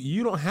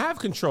don't have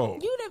control.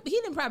 He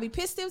didn't probably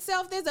pissed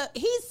himself.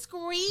 He's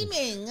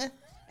screaming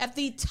at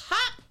the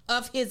top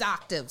of his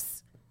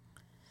octaves.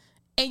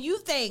 And you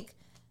think,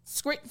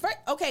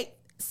 okay,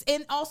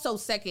 and also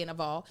second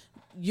of all,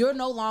 you're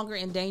no longer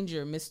in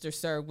danger, Mr.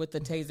 Sir, with the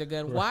taser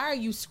gun. Why are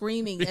you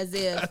screaming as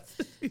if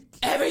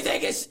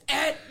everything is,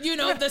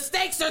 the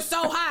stakes are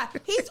so high?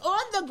 He's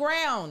on the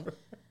ground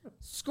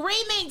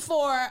screaming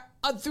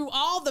through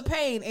all the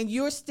pain, and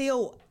you're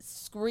still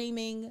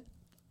screaming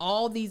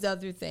all these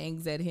other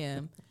things at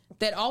him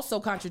that also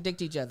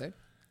contradict each other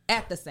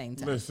at the same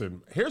time.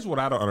 Listen, here's what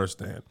I don't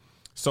understand.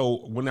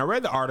 So when I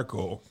read the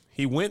article,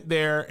 he went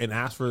there and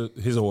asked for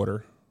his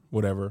order,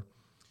 whatever.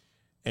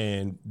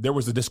 And there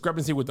was a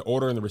discrepancy with the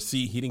order and the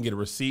receipt. He didn't get a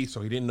receipt, so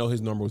he didn't know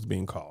his number was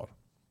being called.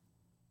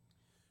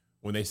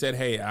 When they said,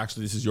 hey,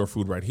 actually, this is your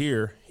food right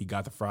here, he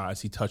got the fries.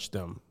 He touched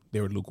them.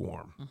 They were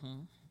lukewarm. Mm-hmm.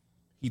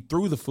 He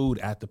threw the food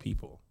at the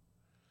people.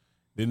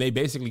 Then they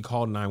basically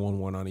called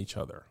 911 on each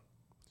other.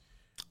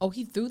 Oh,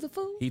 he threw the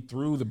food? He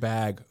threw the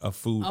bag of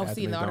food at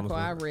the the article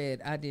I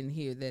read, I didn't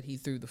hear that he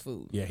threw the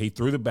food. Yeah, he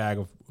threw the bag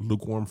of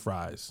lukewarm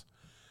fries.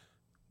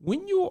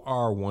 When you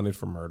are wanted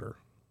for murder,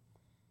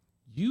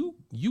 you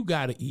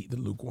got to eat the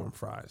lukewarm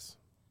fries.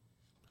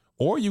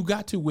 Or you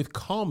got to, with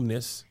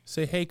calmness,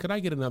 say, hey, could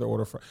I get another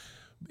order?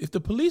 If the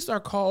police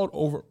are called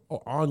over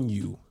on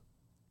you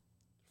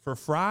for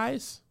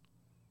fries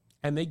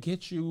and they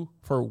get you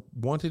for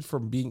wanted for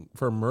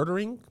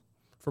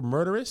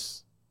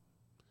murderous,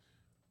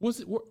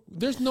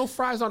 there's no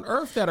fries on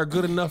earth that are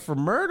good enough for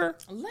murder.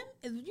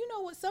 You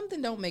know what?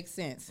 Something don't make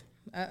sense.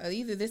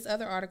 Either this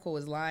other article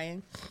is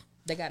lying.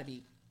 They got to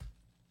be.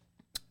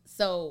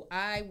 So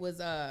I was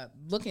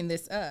looking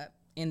this up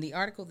in the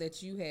article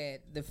that you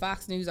had, the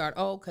Fox News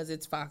article. Oh, because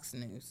it's Fox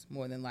News,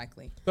 more than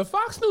likely. The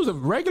Fox News,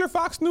 regular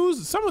Fox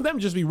News, some of them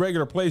just be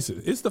regular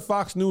places. It's the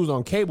Fox News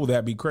on cable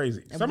that be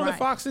crazy. Some of the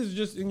Foxes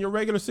just in your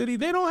regular city,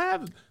 they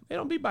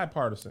don't be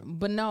bipartisan.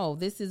 But no,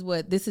 this is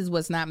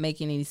what's not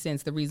making any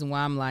sense. The reason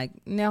why I'm like,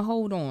 now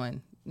hold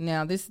on.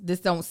 Now this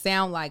don't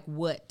sound like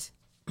what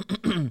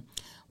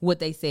what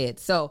they said.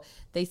 So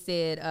they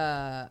said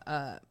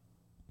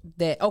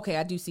that, okay,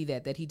 I do see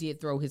that he did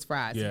throw his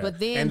fries. Yeah. But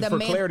then and for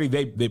clarity,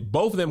 they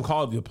both of them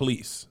called the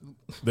police,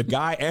 the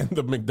guy and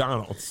the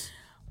McDonald's.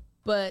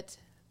 But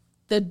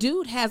the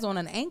dude has on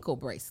an ankle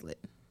bracelet.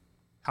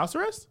 House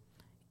arrest?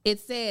 It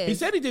says he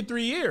said he did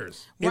 3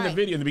 years in the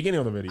video, in the beginning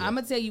of the video. I'm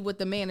gonna tell you what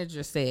the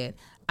manager said.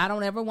 I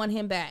don't ever want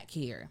him back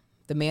here.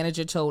 The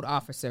manager told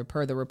officer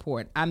per the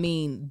report. I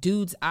mean,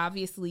 dude's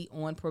obviously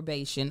on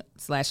probation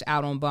 /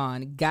 out on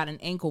bond, got an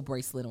ankle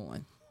bracelet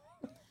on.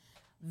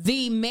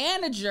 The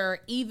manager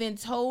even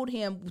told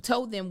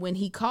them when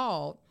he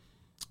called,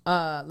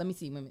 let me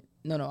see.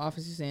 No,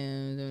 officer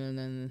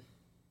saying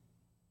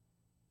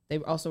they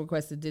also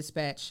requested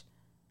dispatch.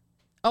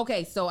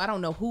 Okay, so I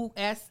don't know who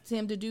asked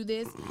him to do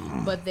this,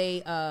 but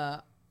they,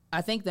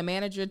 I think the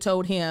manager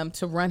told him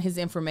to run his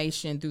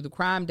information through the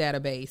crime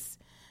database,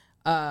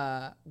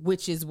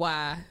 which is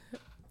why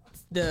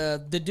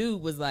the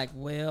dude was like,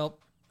 well,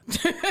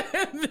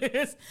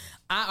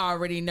 I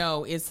already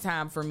know it's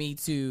time for me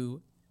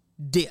to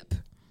dip,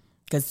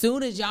 because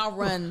soon as y'all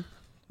run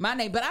my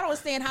name, but I don't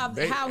understand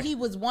how he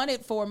was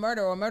wanted for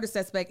murder or murder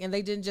suspect and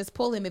they didn't just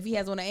pull him if he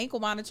has on an ankle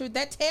monitor.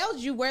 That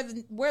tells you where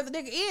the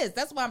nigga is.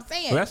 That's what I'm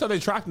saying. Well, that's how they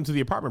tracked him to the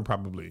apartment,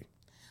 probably.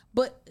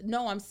 But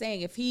no, I'm saying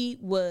if he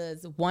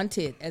was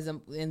wanted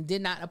and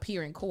did not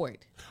appear in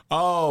court.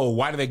 Oh,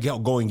 why did they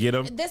go and get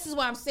him? This is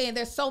why I'm saying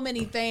there's so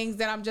many things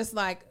that I'm just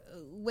like,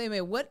 wait a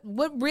minute,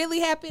 what really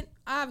happened?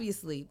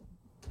 Obviously,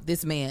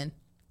 this man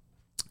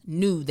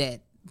knew that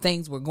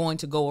things were going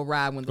to go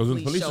awry when the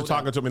police were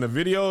talking to him in the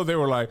video. They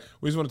were like,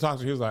 "We just want to talk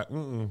to you." He was like,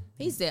 "Mm."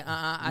 He said,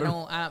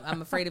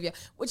 I'm afraid of you."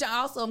 Which I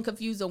also am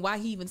confused on why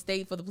he even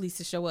stayed for the police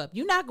to show up.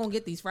 You're not gonna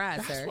get these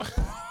fries, sir.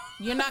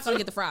 You're not gonna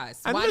get the fries.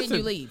 Why didn't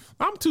you leave?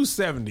 I'm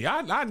 270.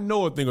 I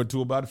know a thing or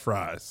two about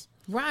fries.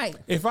 Right.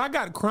 If I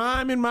got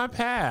crime in my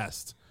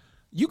past,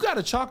 you got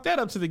to chalk that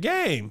up to the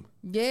game.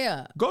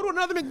 Yeah. Go to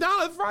another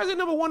McDonald's. Fries at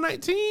number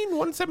 119,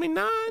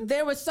 179.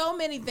 There were so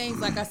many things,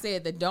 like I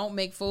said, that don't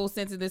make full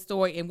sense of this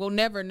story, and we'll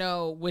never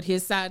know what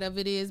his side of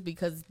it is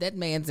because that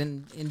man's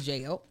in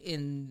jail,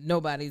 and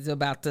nobody's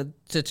about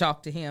to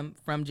talk to him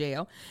from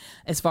jail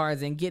as far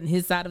as in getting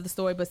his side of the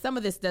story. But some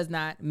of this does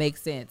not make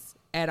sense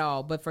at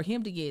all. But for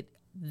him to get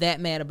that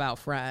mad about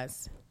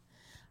fries,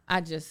 I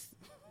just,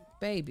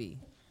 baby.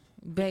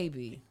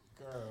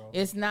 Girl.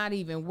 It's not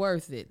even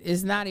worth it.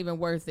 It's not even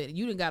worth it.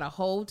 You done got a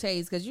whole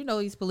taste because you know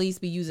these police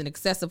be using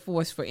excessive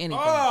force for anything.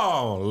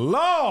 Oh,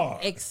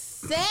 Lord.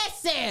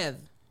 Excessive.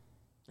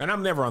 And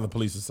I'm never on the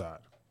police's side.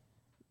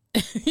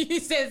 He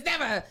says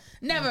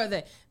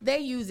never. They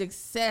use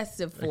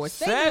excessive force.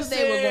 They knew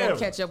they were going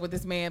to catch up with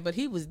this man, but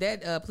he was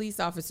that police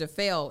officer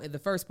fell in the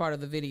first part of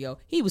the video.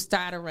 He was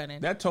tired of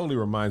running. That totally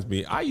reminds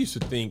me. I used to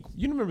think,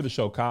 you remember the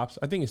show Cops?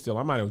 I think it's still,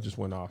 I might have just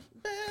went off.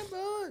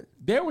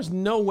 There was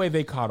no way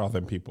they caught all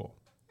them people.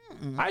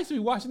 I used to be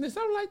watching this.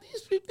 I'm like,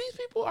 these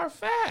people are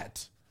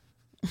fat.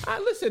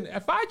 Listen,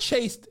 if I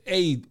chased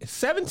a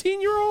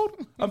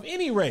 17-year-old of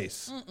any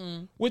race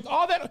with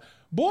all that,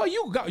 boy,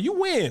 you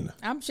win.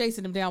 I'm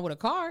chasing him down with a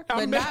car,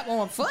 but not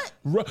on foot.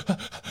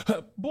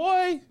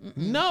 Boy,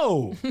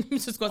 no.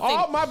 Just gonna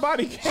all my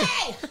body can.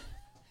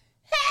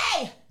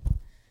 Hey,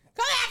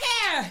 come back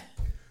here.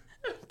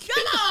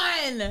 Come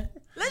on.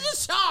 Let's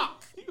just talk.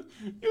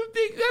 You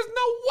think there's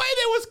no way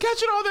they was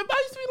catching all them?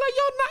 I used to be like,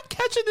 y'all not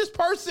catching this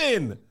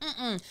person.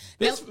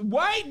 This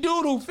white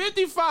dude who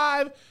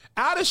 55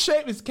 out of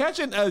shape is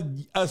catching a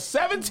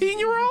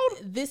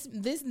 17-year-old? This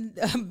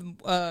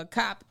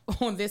cop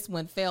on this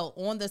one fell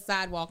on the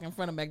sidewalk in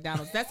front of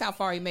McDonald's. That's how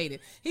far he made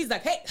it. He's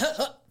like, hey,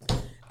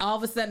 all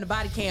of a sudden the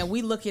body cam,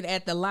 we looking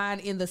at the line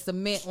in the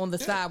cement on the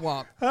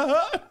sidewalk.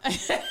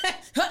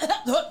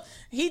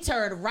 He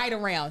turned right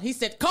around. He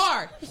said,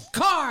 car.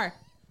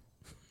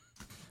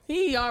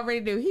 He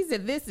already knew. He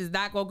said, this is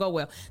not going to go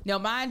well. Now,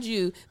 mind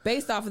you,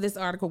 based off of this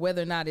article, whether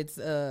or not it's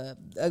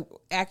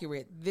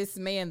accurate, this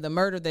man, the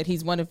murder that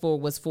he's wanted for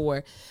was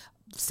for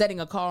setting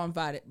a car on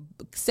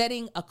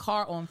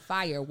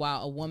fire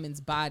while a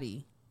woman's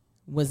body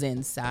was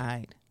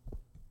inside.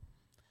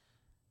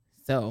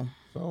 So,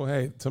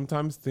 hey,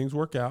 sometimes things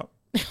work out.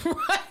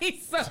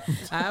 Right. So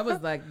I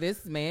was like,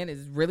 this man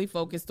is really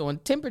focused on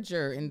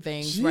temperature and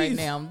things right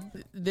now.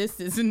 This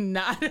is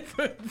not a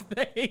good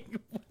thing.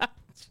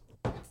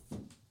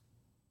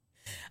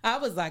 I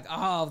was like,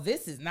 oh,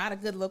 this is not a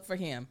good look for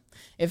him.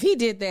 If he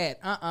did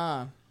that,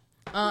 no.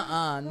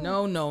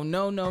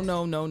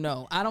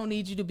 I don't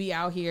need you to be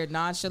out here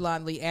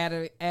nonchalantly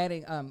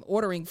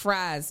ordering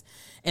fries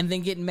and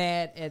then getting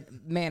mad at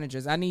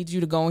managers. I need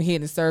you to go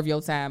ahead and serve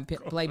your time,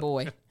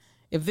 playboy.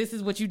 If this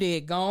is what you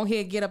did, go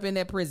ahead, get up in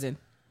that prison.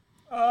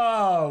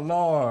 Oh,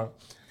 Lord.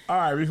 All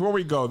right, before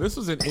we go, this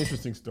was an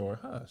interesting story.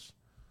 Hush.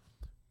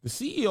 The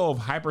CEO of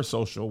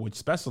Hypersocial, which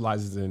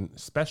specializes in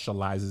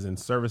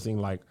services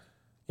like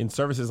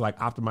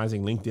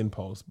optimizing LinkedIn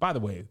posts. By the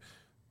way,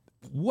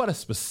 what a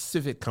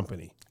specific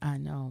company. I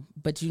know,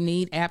 but you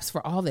need apps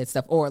for all that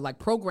stuff, or like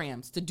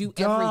programs to do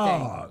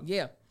everything.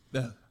 Yeah.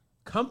 The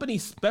company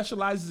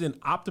specializes in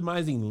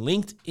optimizing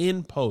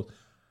LinkedIn posts.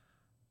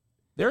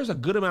 There's a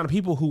good amount of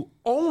people who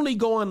only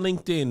go on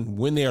LinkedIn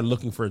when they are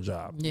looking for a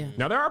job. Yeah.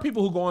 Now, there are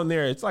people who go on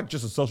there. It's like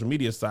just a social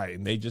media site,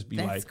 and they just be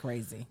That's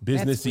crazy.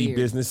 Businessy,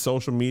 business,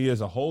 social media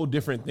is a whole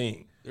different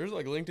thing. There's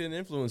like LinkedIn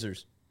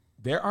influencers.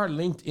 There are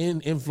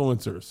LinkedIn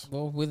influencers.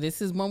 Well,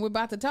 this is one we're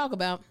about to talk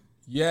about.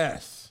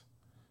 Yes.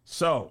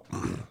 So,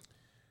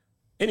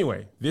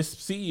 anyway, this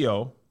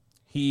CEO,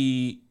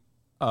 he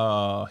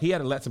had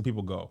to let some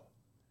people go.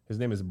 His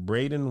name is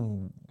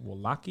Braden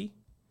Wallach.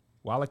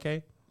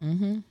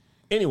 Mm-hmm.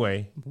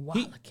 Anyway,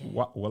 Wallach.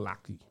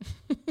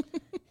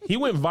 He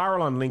went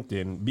viral on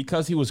LinkedIn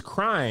because he was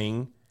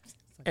crying,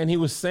 and he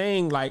was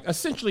saying, like,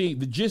 essentially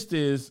the gist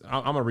is,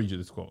 I'm going to read you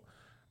this quote.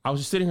 I was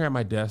just sitting here at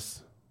my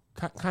desk,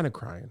 kind of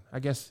crying, I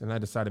guess, and I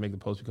decided to make the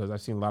post because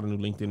I've seen a lot of new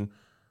LinkedIn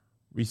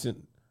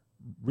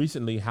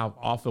recently how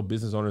awful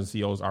business owners and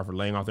CEOs are for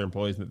laying off their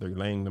employees, and that they're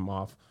laying them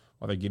off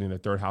while they're getting their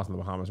third house in the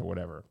Bahamas or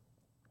whatever.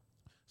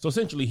 So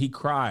essentially, he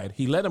cried.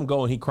 He let him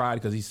go, and he cried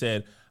because he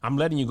said, I'm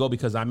letting you go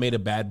because I made a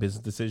bad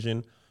business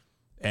decision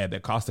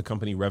that cost the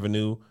company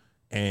revenue,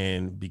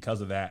 and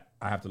because of that,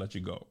 I have to let you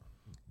go.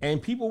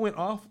 And people went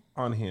off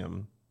on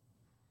him.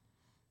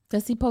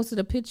 Because he posted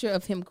a picture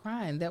of him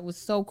crying. That was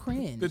so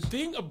cringe. The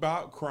thing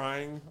about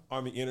crying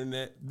on the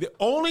internet, the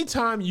only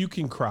time you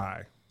can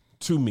cry,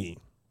 to me,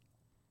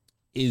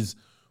 is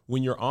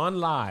when you're on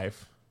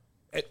live.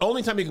 The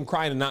only time you can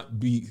cry and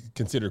not be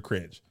considered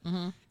cringe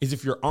is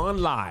if you're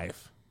on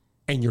live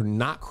and you're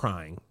not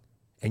crying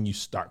and you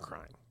start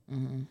crying.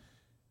 Mm-hmm.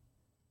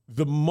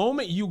 The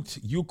moment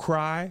you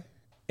cry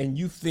and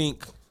you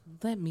think,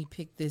 let me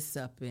pick this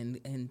up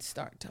and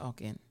start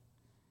talking.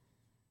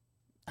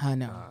 I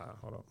know.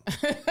 Hold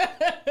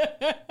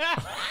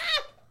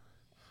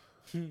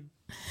on.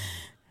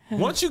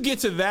 Once you get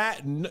to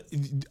that,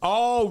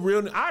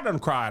 I done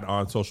cried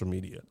on social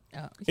media.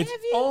 Oh, it's have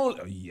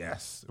you?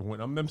 Yes. When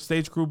I'm them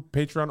stage crew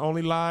Patreon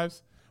only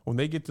lives, when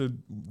they get to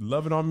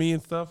loving on me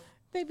and stuff,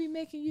 they be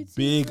making you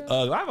big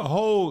ugly. I have a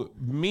whole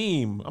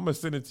meme. I'm gonna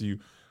send it to you.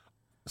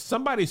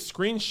 Somebody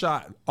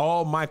screenshot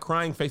all my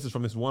crying faces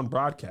from this one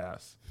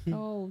broadcast.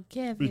 Oh,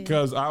 Kevin.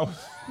 Because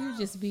you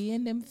just be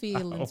in them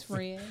feelings,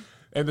 friend.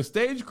 And the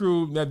stage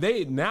crew,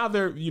 now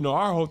they're,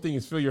 our whole thing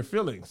is feel your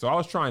feelings. So I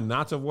was trying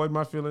not to avoid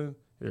my feelings.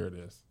 Here it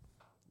is.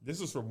 This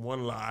is from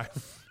one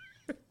live.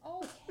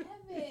 Oh,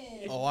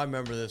 Kevin. Oh, I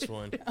remember this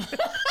one.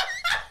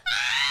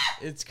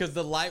 It's because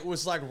the light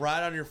was like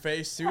right on your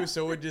face too,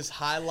 so it just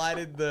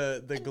highlighted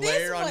the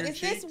glare on your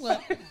cheeks. This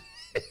one.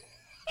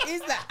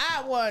 It's the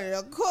I wanted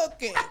to cook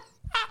it.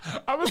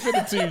 I'm gonna send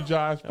it to you,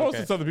 Josh. Post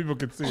Okay. it so other people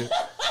can see it.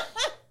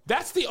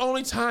 That's the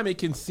only time it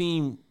can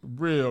seem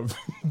real.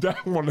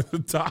 That one at the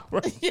top.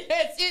 Right?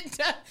 Yes, it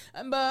does.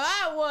 But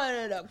I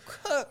wanted to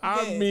cook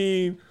I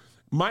mean,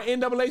 my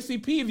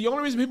NAACP, the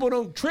only reason people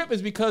don't trip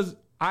is because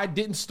I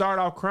didn't start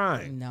off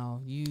crying.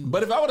 No, you.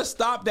 But if I would have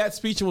stopped that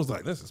speech and was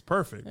like, this is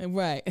perfect.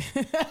 Right.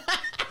 Why you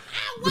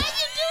do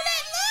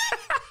that, look?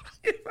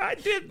 If I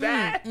did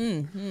that.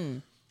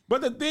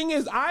 But the thing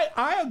is,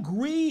 I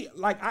agree.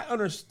 Like, I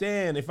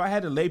understand if I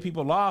had to lay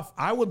people off,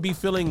 I would be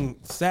feeling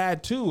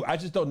sad too. I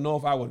just don't know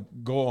if I would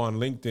go on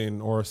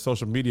LinkedIn or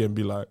social media and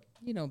be like,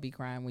 you don't be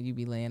crying when you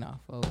be laying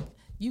off, folks.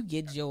 You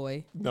get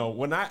joy.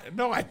 No,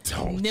 I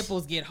don't.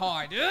 Nipples get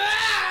hard. Be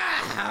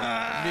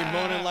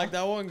moaning like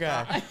that one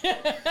guy.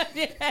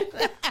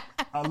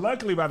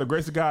 Luckily, by the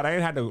grace of God, I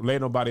ain't had to lay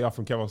nobody off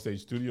from Kevin Stage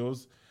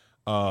Studios.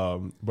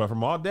 But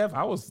from All Def,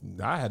 I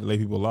had to lay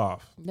people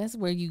off. That's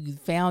where you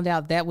found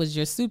out that was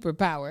your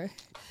superpower.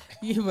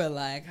 You were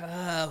like,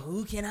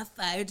 who can I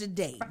fire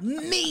today?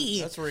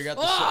 Me. That's where you got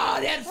the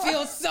that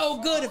feels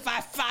so good if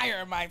I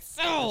fire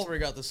myself. That's where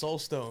you got the soul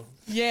stone.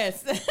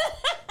 Yes.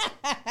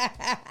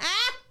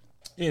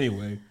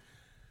 Anyway,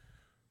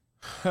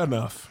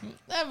 enough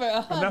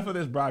of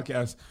this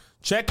broadcast.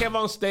 Check Kev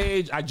on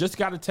Stage. I just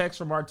got a text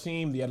from our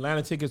team. The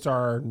Atlanta tickets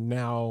are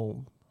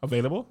now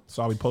available,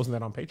 so I'll be posting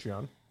that on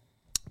Patreon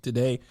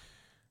today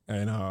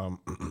and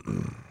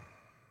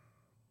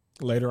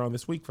later on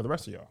this week for the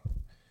rest of y'all.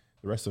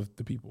 The rest of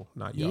the people,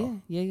 not y'all.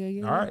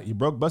 Yeah. All right, you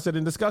broke, busted,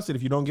 and disgusted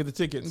if you don't get the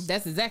tickets.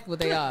 That's exactly what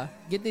they are.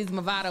 Get these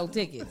Movado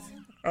tickets.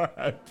 All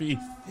right, peace.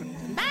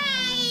 Bye.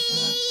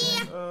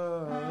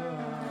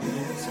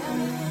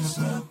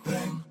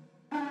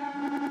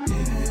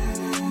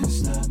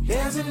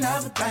 Here's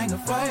another banger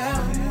for you.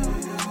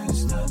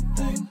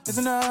 Here's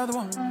another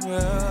one.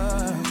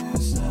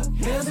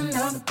 Here's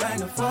another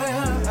banger for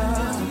you.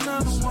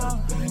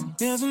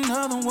 Here's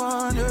another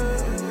one.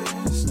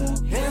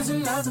 Here's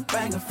another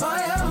banger for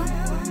you.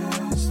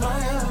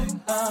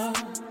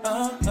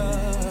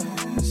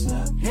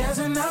 Here's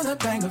another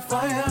another banger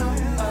for you.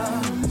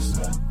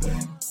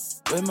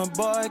 With my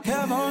boy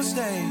Kev on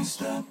stage.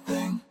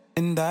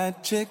 And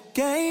that chick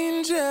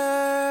Angel.